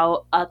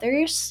about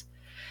others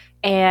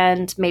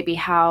and maybe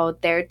how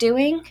they're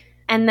doing.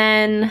 And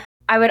then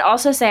I would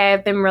also say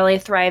I've been really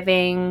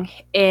thriving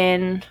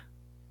in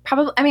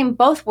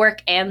both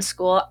work and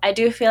school. I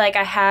do feel like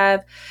I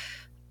have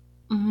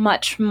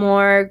much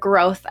more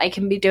growth I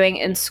can be doing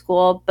in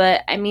school,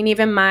 but I mean,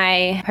 even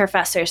my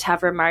professors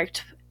have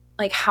remarked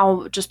like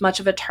how just much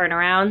of a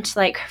turnaround,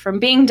 like from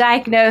being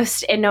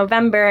diagnosed in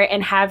November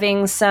and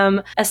having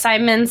some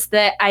assignments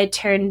that I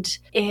turned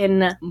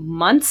in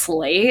months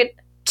late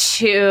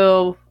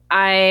to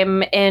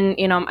I'm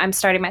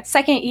starting my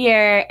second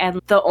year,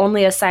 and the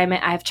only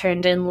assignment I've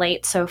turned in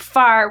late so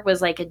far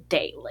was like a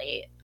day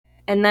late.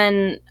 And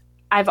then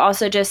I've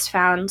also just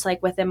found,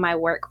 like, within my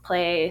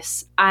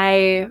workplace,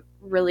 I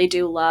really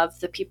do love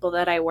the people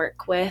that I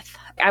work with.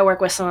 I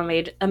work with some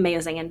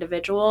amazing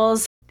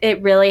individuals.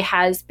 It really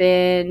has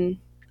been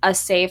a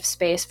safe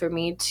space for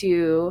me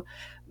to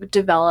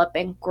develop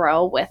and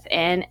grow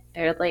within.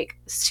 They're like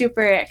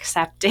super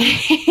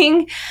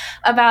accepting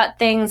about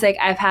things. Like,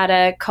 I've had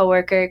a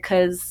coworker,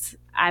 because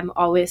I'm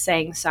always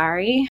saying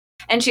sorry,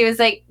 and she was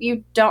like,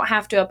 "You don't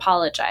have to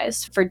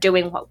apologize for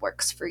doing what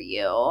works for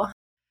you."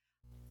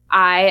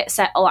 I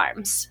set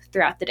alarms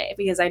throughout the day,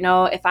 because I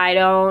know if I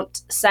don't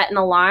set an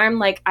alarm,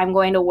 like, I'm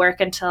going to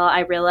work until I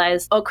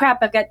realize, oh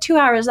crap, I've got 2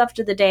 hours left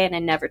of the day and I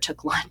never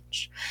took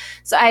lunch.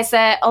 So I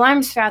set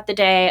alarms throughout the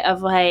day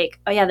of like,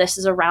 oh yeah, this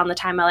is around the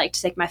time I like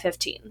to take my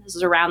 15. This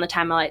is around the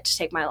time I like to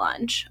take my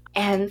lunch.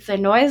 And the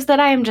noise that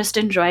I am just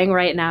enjoying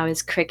right now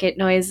is cricket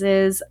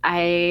noises.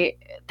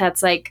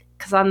 That's like,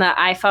 because on the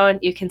iPhone,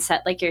 you can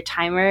set like your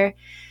timer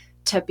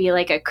to be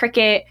like a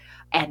cricket.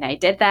 And I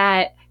did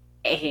that,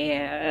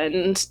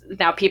 and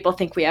now people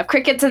think we have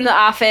crickets in the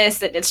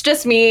office and it's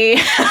just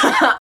me.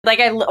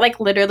 Like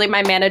literally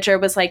my manager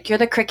was like, "You're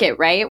the cricket,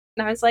 right?"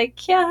 And I was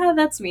like, "Yeah,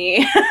 that's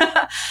me."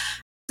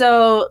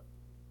 So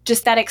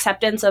just that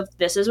acceptance of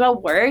this is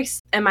what works.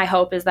 And my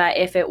hope is that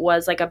if it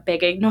was like a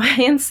big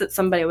annoyance, that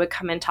somebody would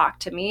come and talk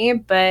to me,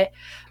 but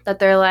that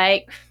they're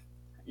like,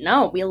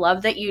 "No, we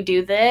love that you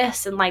do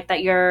this, and like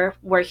that you're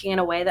working in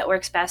a way that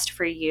works best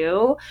for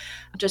you."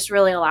 Just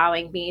really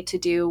allowing me to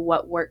do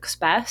what works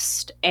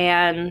best,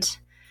 and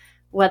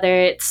whether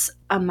it's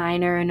a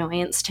minor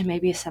annoyance to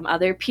maybe some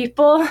other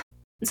people.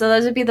 So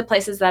those would be the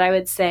places that I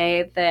would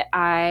say that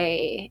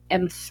I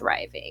am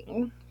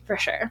thriving for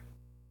sure.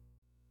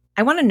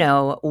 I want to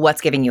know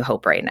what's giving you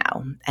hope right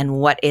now and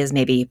what is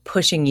maybe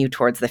pushing you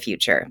towards the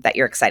future that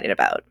you're excited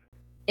about.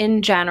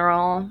 In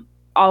general,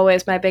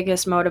 always my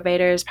biggest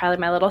motivator is probably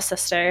my little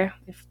sister.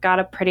 We've got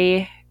a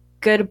pretty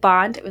good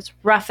bond. It was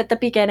rough at the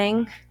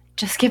beginning,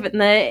 just given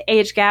the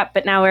age gap,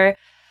 but now we're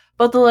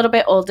both a little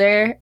bit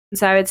older.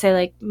 So I would say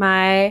like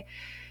my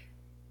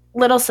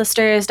little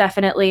sister is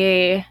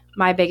definitely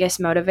my biggest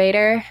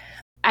motivator.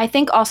 I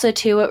think also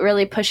too what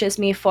really pushes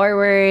me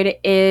forward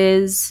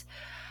is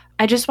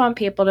I just want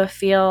people to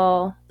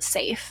feel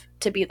safe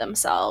to be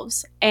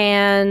themselves.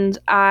 And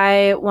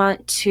I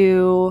want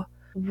to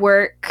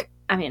work.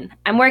 I mean,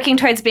 I'm working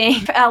towards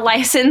being a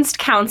licensed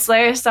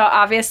counselor. So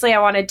obviously,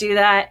 I want to do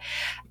that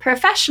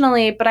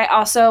professionally, but I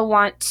also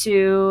want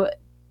to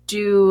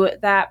do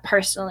that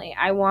personally.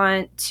 I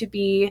want to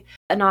be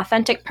an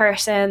authentic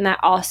person that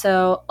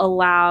also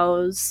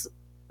allows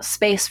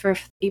space for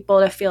people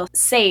to feel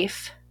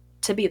safe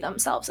to be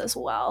themselves as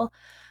well.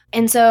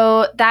 And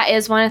so that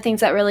is one of the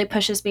things that really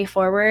pushes me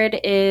forward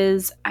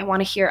is I want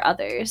to hear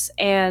others,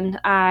 and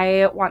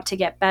I want to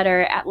get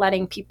better at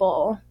letting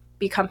people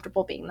be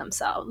comfortable being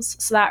themselves.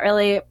 So that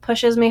really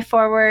pushes me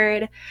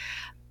forward.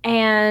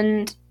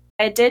 And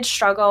I did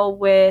struggle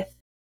with,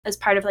 as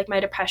part of like my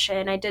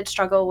depression, I did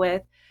struggle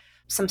with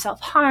some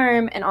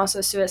self-harm and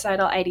also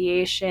suicidal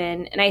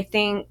ideation. And I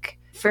think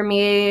for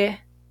me,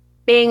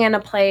 being in a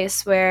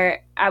place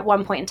where at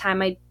one point in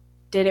time I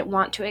didn't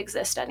want to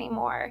exist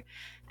anymore,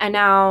 and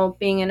now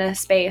being in a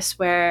space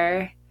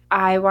where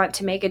I want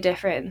to make a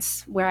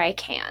difference where I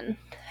can,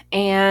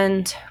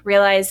 and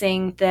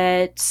realizing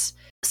that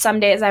some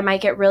days I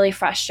might get really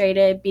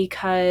frustrated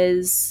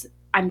because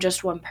I'm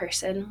just one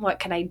person. What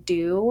can I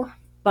do?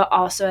 But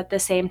also at the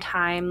same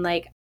time,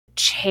 like,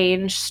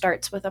 change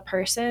starts with a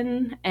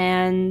person,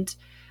 and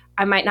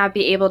I might not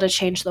be able to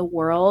change the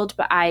world,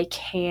 but I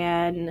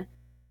can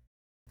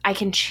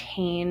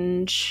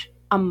change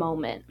a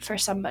moment for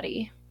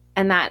somebody.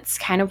 And that's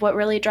kind of what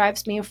really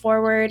drives me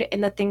forward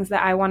in the things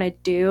that I want to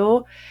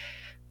do.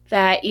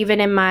 That even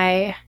in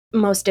my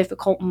most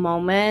difficult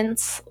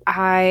moments,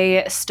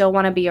 I still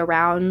want to be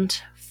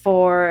around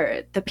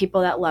for the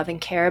people that love and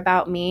care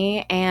about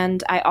me.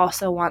 And I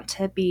also want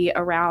to be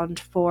around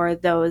for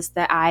those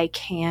that I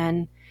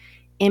can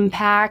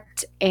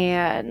impact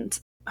and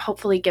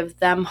hopefully give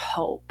them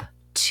hope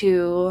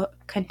to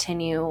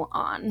continue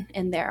on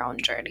in their own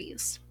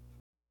journeys.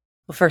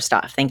 Well, first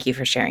off, thank you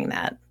for sharing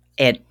that.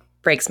 It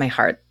breaks my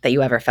heart that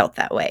you ever felt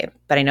that way,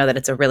 but I know that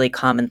it's a really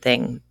common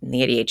thing in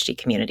the ADHD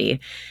community,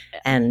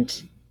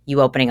 and you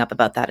opening up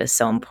about that is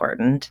so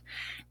important.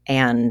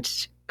 And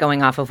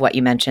going off of what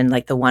you mentioned,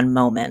 like the one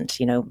moment,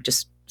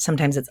 just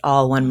sometimes it's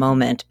all one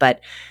moment, but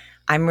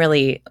I'm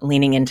really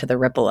leaning into the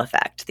ripple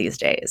effect these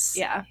days.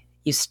 Yeah.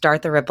 You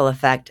start the ripple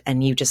effect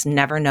and you just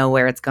never know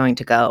where it's going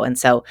to go. And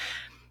so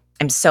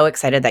I'm so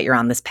excited that you're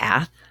on this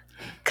path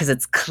because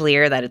it's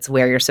clear that it's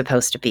where you're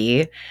supposed to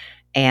be.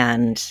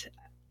 And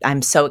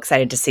I'm so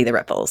excited to see the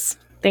ripples.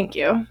 Thank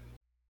you.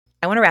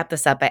 I want to wrap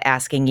this up by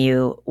asking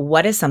you,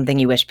 what is something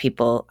you wish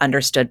people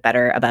understood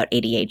better about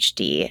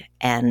ADHD?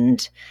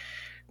 And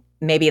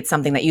maybe it's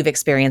something that you've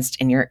experienced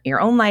in your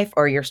own life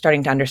or you're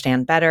starting to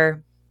understand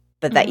better,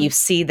 but that you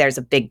see there's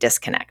a big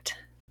disconnect.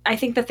 I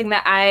think the thing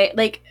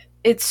that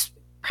it's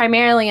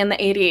primarily in the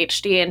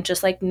ADHD and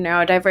just like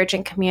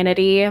neurodivergent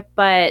community,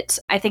 but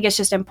I think it's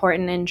just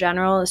important in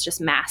general is just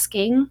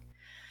masking.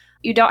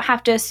 You don't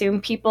have to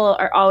assume people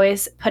are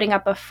always putting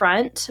up a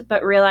front,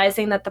 but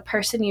realizing that the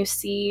person you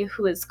see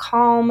who is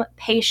calm,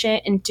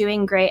 patient, and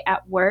doing great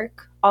at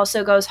work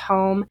also goes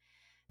home,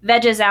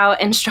 veges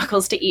out, and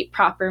struggles to eat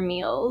proper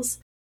meals.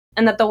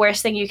 And that the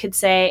worst thing you could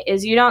say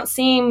is you don't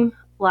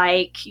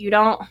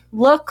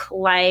look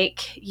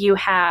like you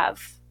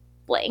have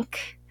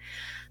blank.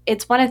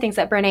 It's one of the things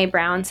that Brene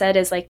Brown said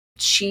is like,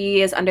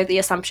 she is under the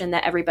assumption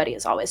that everybody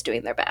is always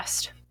doing their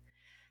best.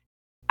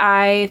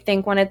 I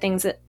think one of the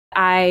things that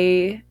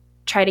I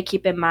try to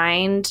keep in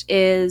mind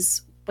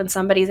is when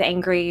somebody's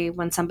angry,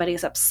 when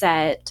somebody's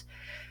upset,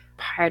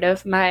 part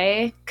of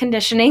my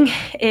conditioning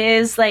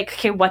is like,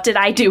 okay, what did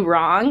I do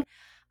wrong?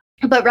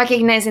 But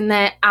recognizing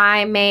that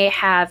I may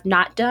have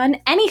not done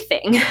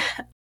anything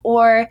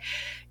or,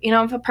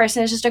 if a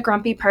person is just a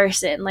grumpy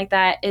person, like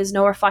that is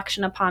no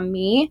reflection upon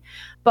me,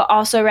 but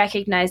also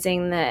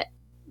recognizing that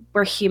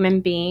we're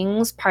human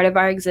beings, part of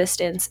our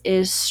existence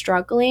is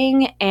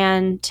struggling,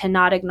 and to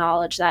not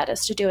acknowledge that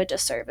is to do a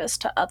disservice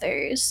to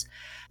others.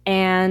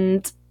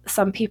 And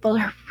some people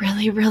are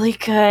really, really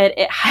good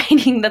at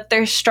hiding that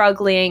they're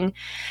struggling.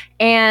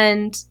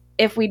 And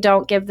if we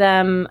don't give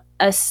them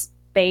a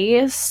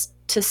space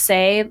to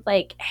say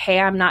like, hey,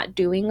 I'm not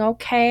doing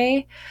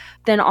okay,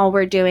 then all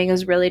we're doing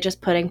is really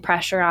just putting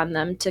pressure on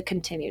them to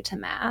continue to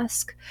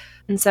mask.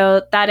 And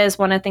so that is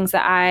one of the things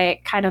that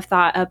I kind of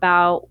thought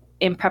about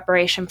in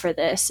preparation for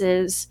this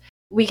is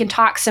we can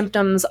talk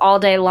symptoms all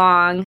day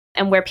long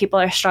and where people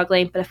are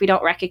struggling, but if we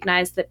don't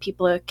recognize that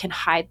people can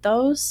hide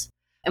those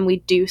and we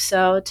do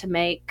so to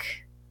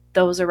make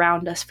those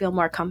around us feel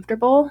more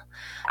comfortable,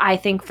 I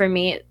think for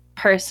me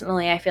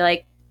personally, I feel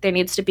like there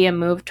needs to be a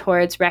move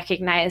towards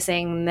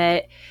recognizing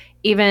that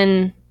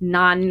even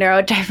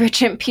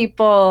non-neurodivergent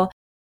people,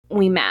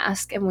 we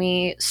mask and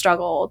we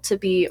struggle to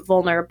be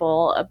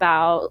vulnerable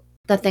about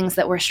the things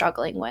that we're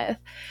struggling with.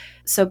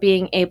 So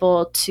being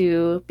able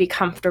to be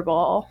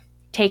comfortable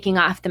taking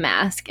off the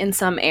mask in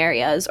some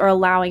areas or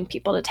allowing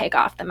people to take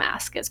off the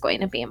mask is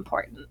going to be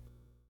important.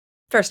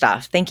 First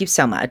off, thank you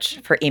so much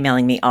for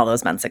emailing me all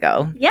those months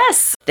ago.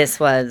 Yes. This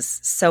was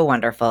so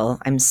wonderful.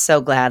 I'm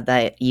so glad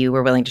that you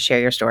were willing to share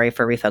your story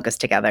for Refocused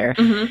together.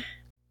 Mm-hmm.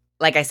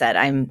 Like I said,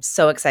 I'm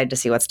so excited to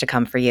see what's to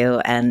come for you,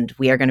 and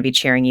we are going to be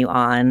cheering you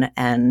on.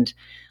 And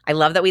I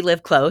love that we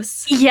live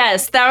close.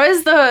 Yes, that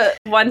was the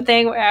one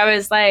thing where I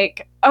was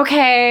like,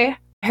 okay,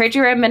 I heard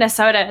you were in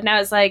Minnesota, and I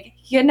was like,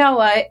 you know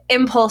what?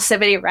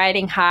 Impulsivity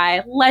riding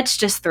high. Let's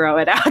just throw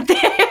it out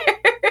there.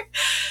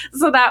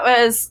 So that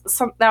was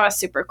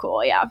super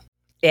cool. Yeah.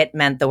 It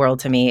meant the world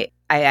to me.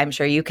 I'm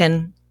sure you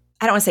can,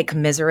 I don't want to say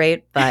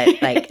commiserate, but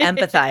like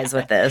empathize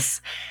with this.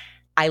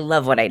 I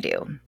love what I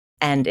do.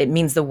 And it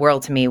means the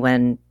world to me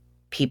when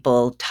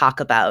people talk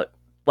about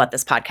what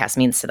this podcast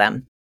means to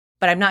them.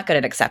 But I'm not good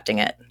at accepting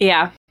it.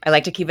 Yeah. I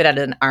like to keep it at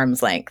an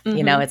arm's length.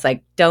 Mm-hmm. It's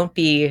like, don't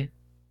be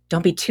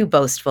too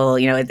boastful.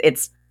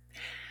 It's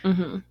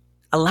mm-hmm.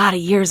 a lot of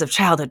years of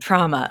childhood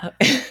trauma.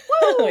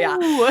 Yeah.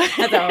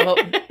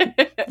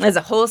 That's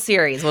a whole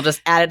series. We'll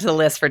just add it to the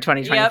list for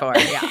 2024.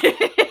 Yep.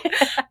 Yeah.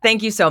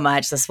 Thank you so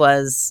much. This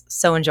was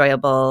so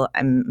enjoyable.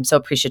 I'm so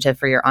appreciative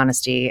for your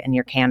honesty and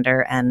your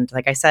candor. And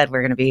like I said,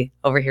 we're going to be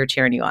over here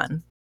cheering you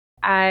on.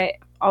 I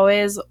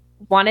always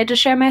wanted to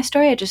share my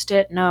story. I just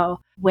didn't know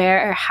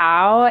where or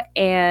how.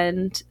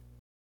 And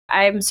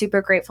I'm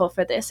super grateful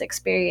for this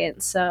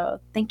experience. So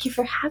thank you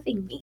for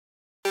having me.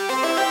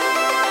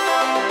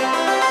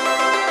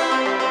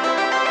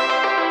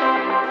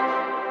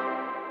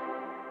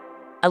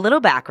 A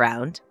little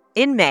background.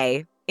 In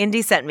May,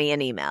 Indy sent me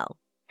an email.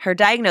 Her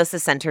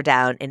diagnosis sent her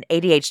down an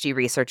ADHD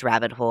research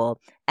rabbit hole,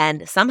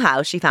 and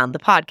somehow she found the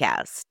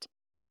podcast.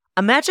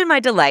 Imagine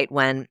my delight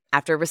when,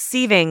 after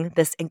receiving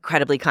this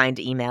incredibly kind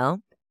email,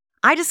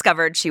 I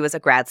discovered she was a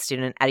grad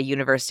student at a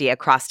university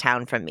across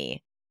town from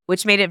me,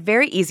 which made it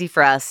very easy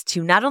for us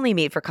to not only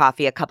meet for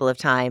coffee a couple of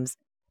times,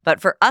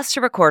 but for us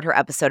to record her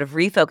episode of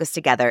Refocused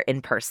together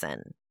in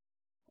person.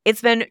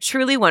 It's been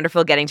truly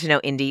wonderful getting to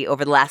know Indy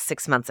over the last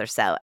 6 months or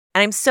so,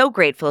 and I'm so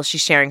grateful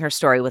she's sharing her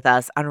story with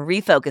us on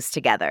Refocused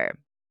together.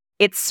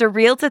 It's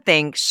surreal to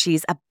think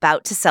she's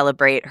about to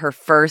celebrate her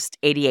first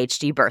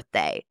ADHD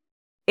birthday.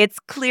 It's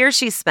clear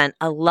she's spent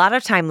a lot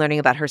of time learning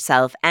about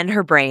herself and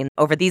her brain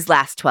over these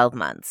last 12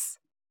 months.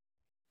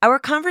 Our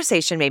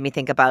conversation made me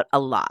think about a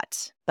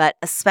lot, but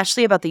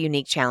especially about the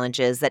unique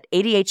challenges that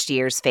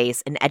ADHDers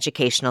face in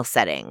educational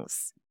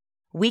settings.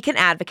 We can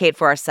advocate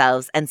for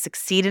ourselves and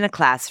succeed in a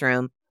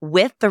classroom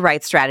with the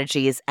right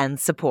strategies and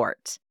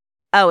support.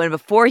 Oh, and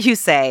before you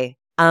say,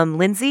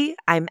 Lindsay,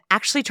 I'm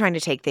actually trying to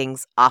take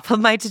things off of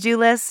my to-do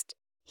list,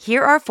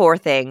 here are 4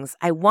 things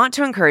I want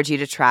to encourage you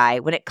to try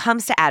when it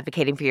comes to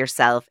advocating for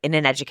yourself in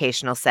an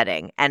educational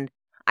setting, and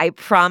I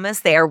promise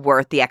they are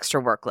worth the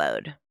extra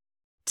workload.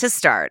 To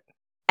start,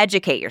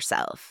 educate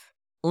yourself.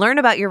 Learn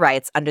about your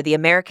rights under the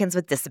Americans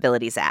with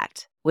Disabilities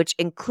Act, which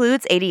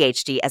includes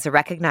ADHD as a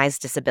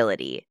recognized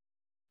disability.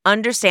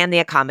 Understand the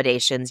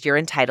accommodations you're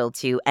entitled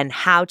to and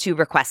how to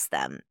request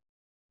them.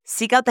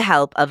 Seek out the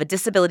help of a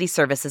disability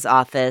services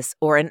office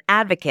or an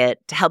advocate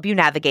to help you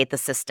navigate the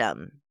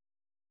system.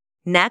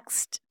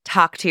 Next,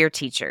 talk to your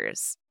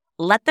teachers.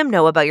 Let them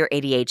know about your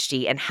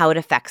ADHD and how it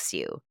affects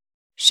you.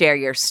 Share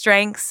your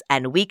strengths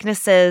and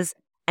weaknesses,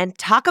 and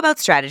talk about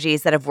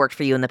strategies that have worked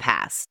for you in the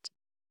past.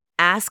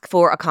 Ask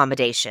for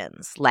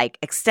accommodations, like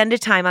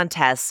extended time on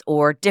tests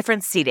or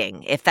different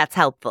seating, if that's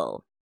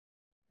helpful.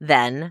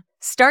 Then,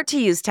 start to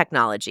use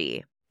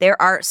technology.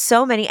 There are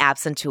so many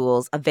apps and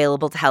tools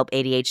available to help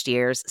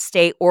ADHDers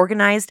stay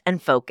organized and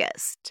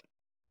focused.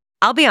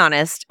 I'll be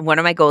honest, one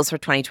of my goals for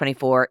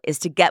 2024 is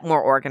to get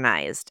more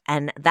organized,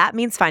 and that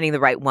means finding the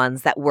right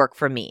ones that work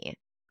for me.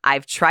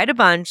 I've tried a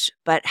bunch,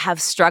 but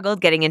have struggled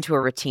getting into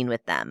a routine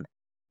with them.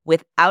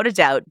 Without a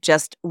doubt,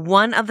 just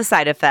one of the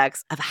side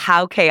effects of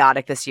how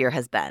chaotic this year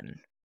has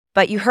been.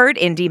 But you heard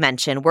Indy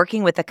mention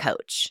working with a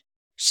coach.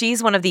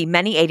 She's one of the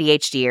many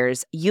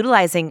ADHDers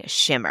utilizing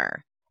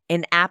Shimmer,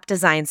 an app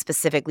designed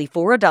specifically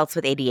for adults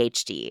with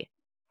ADHD.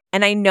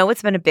 And I know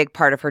it's been a big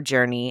part of her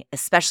journey,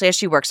 especially as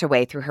she works her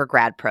way through her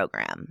grad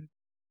program.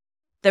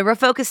 The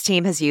Refocused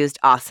team has used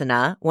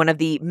Asana, one of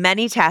the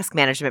many task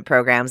management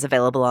programs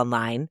available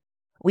online.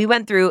 We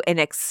went through an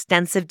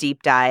extensive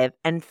deep dive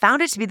and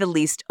found it to be the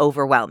least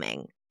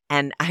overwhelming.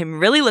 And I'm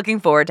really looking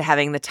forward to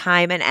having the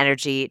time and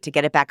energy to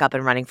get it back up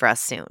and running for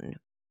us soon.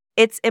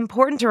 It's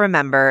important to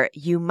remember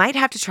you might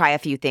have to try a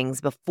few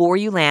things before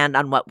you land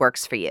on what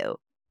works for you.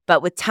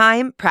 But with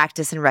time,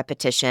 practice, and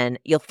repetition,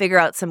 you'll figure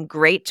out some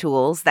great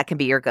tools that can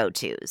be your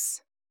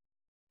go-tos.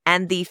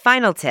 And the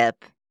final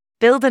tip,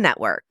 build a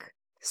network.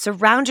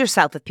 Surround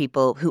yourself with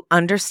people who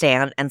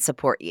understand and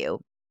support you.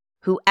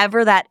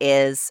 Whoever that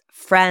is,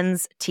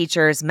 friends,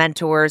 teachers,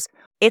 mentors,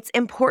 it's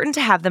important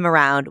to have them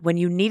around when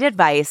you need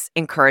advice,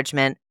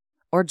 encouragement,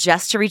 or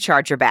just to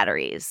recharge your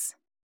batteries.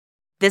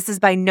 This is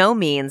by no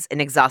means an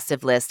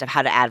exhaustive list of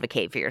how to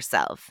advocate for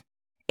yourself.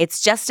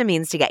 It's just a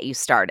means to get you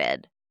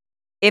started.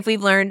 If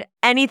we've learned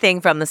anything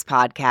from this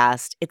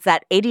podcast, it's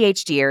that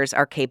ADHDers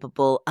are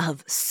capable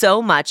of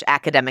so much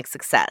academic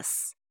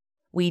success.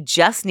 We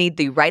just need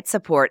the right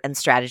support and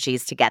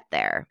strategies to get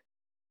there.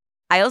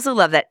 I also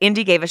love that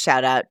Indy gave a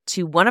shout out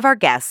to one of our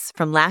guests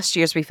from last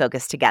year's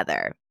Refocused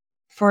together.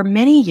 For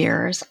many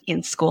years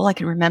in school, I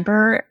can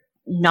remember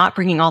not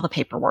bringing all the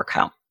paperwork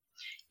home.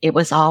 It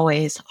was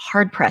always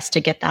hard pressed to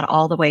get that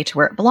all the way to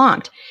where it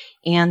belonged.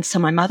 And so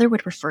my mother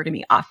would refer to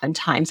me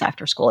oftentimes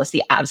after school as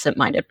the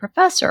absent-minded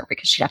professor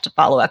because she'd have to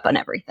follow up on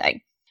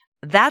everything.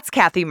 That's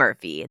Kathy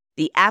Murphy,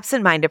 the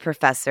absent-minded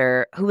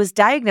professor who was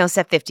diagnosed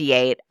at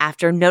 58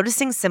 after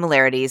noticing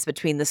similarities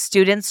between the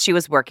students she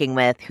was working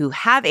with who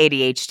have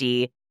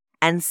ADHD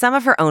and some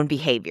of her own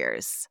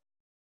behaviors.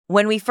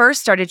 When we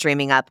first started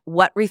dreaming up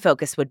what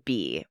Refocus would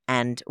be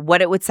and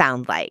what it would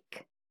sound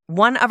like,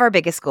 one of our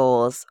biggest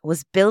goals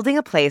was building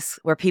a place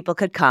where people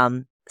could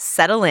come,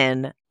 settle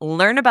in,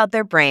 learn about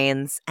their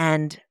brains,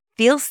 and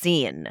feel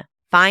seen,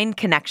 find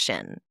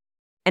connection.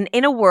 And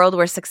in a world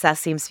where success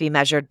seems to be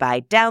measured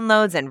by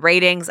downloads and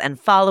ratings and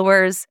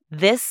followers,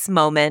 this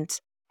moment,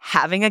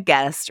 having a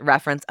guest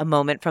reference a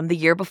moment from the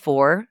year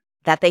before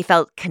that they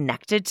felt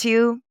connected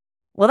to,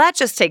 well, that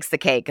just takes the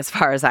cake as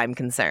far as I'm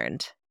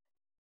concerned.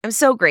 I'm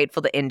so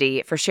grateful to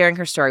Indy for sharing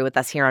her story with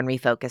us here on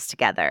Refocus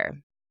together.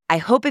 I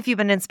hope if you've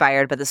been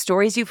inspired by the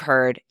stories you've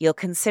heard, you'll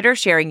consider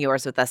sharing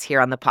yours with us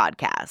here on the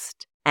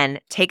podcast.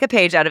 And take a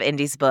page out of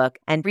Indy's book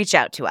and reach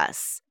out to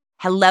us.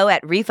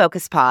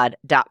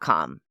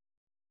 hello@refocuspod.com.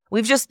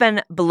 We've just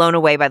been blown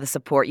away by the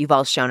support you've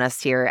all shown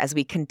us here as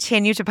we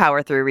continue to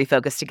power through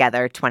Refocus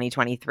Together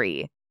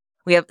 2023.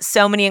 We have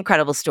so many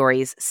incredible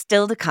stories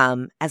still to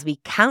come as we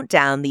count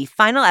down the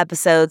final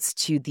episodes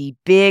to the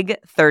Big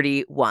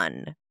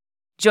 31.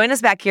 Join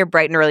us back here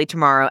bright and early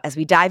tomorrow as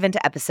we dive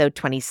into episode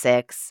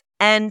 26.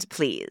 And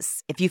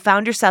please, if you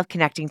found yourself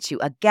connecting to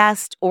a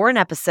guest or an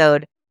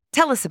episode,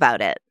 tell us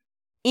about it.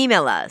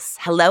 Email us,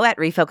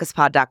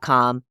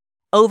 hello@refocuspod.com,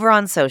 over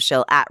on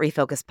social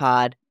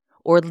 @refocuspod,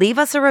 or leave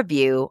us a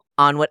review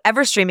on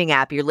whatever streaming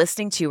app you're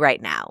listening to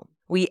right now.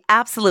 We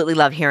absolutely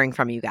love hearing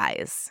from you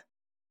guys.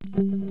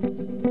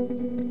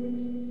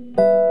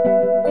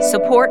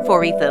 Support for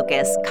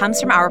Refocus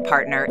comes from our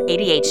partner,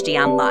 ADHD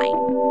Online,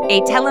 a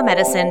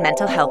telemedicine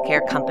mental health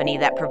care company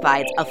that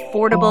provides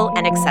affordable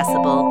and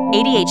accessible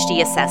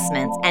ADHD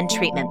assessments and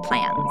treatment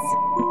plans.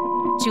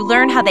 To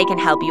learn how they can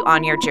help you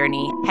on your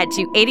journey, head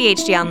to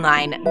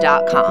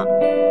ADHDonline.com.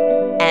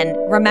 And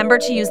remember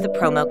to use the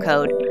promo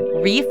code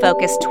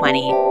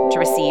REFOCUS20 to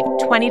receive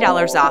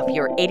 $20 off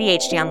your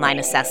ADHD Online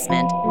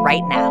assessment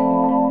right now.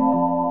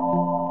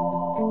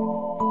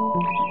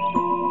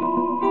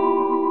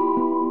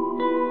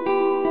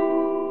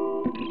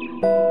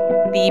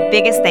 The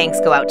biggest thanks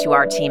go out to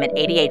our team at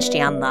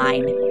ADHD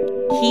Online: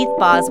 Keith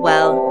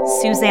Boswell,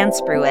 Suzanne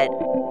Spruitt,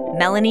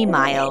 Melanie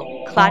Mile,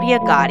 Claudia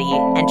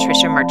Gotti, and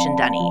Trisha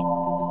Merchandunny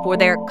for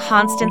their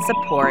constant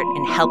support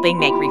in helping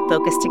make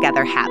Refocus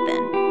Together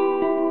happen.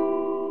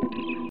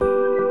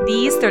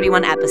 These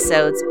 31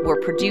 episodes were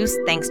produced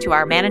thanks to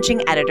our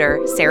managing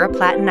editor, Sarah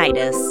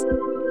Platinitis,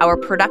 our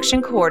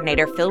production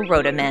coordinator, Phil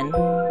Rodeman,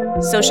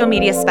 social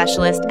media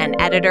specialist and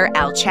editor,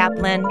 Al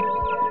Chaplin,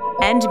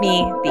 and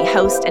me, the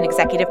host and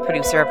executive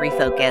producer of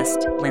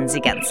Refocused,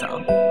 Lindsay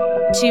Gensel.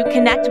 To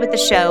connect with the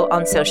show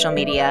on social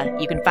media,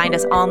 you can find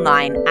us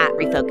online at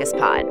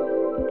RefocusedPod.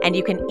 And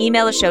you can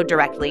email the show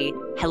directly,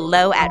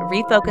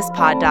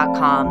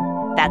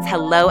 hello@refocuspod.com. That's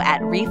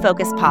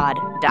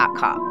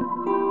hello@refocuspod.com.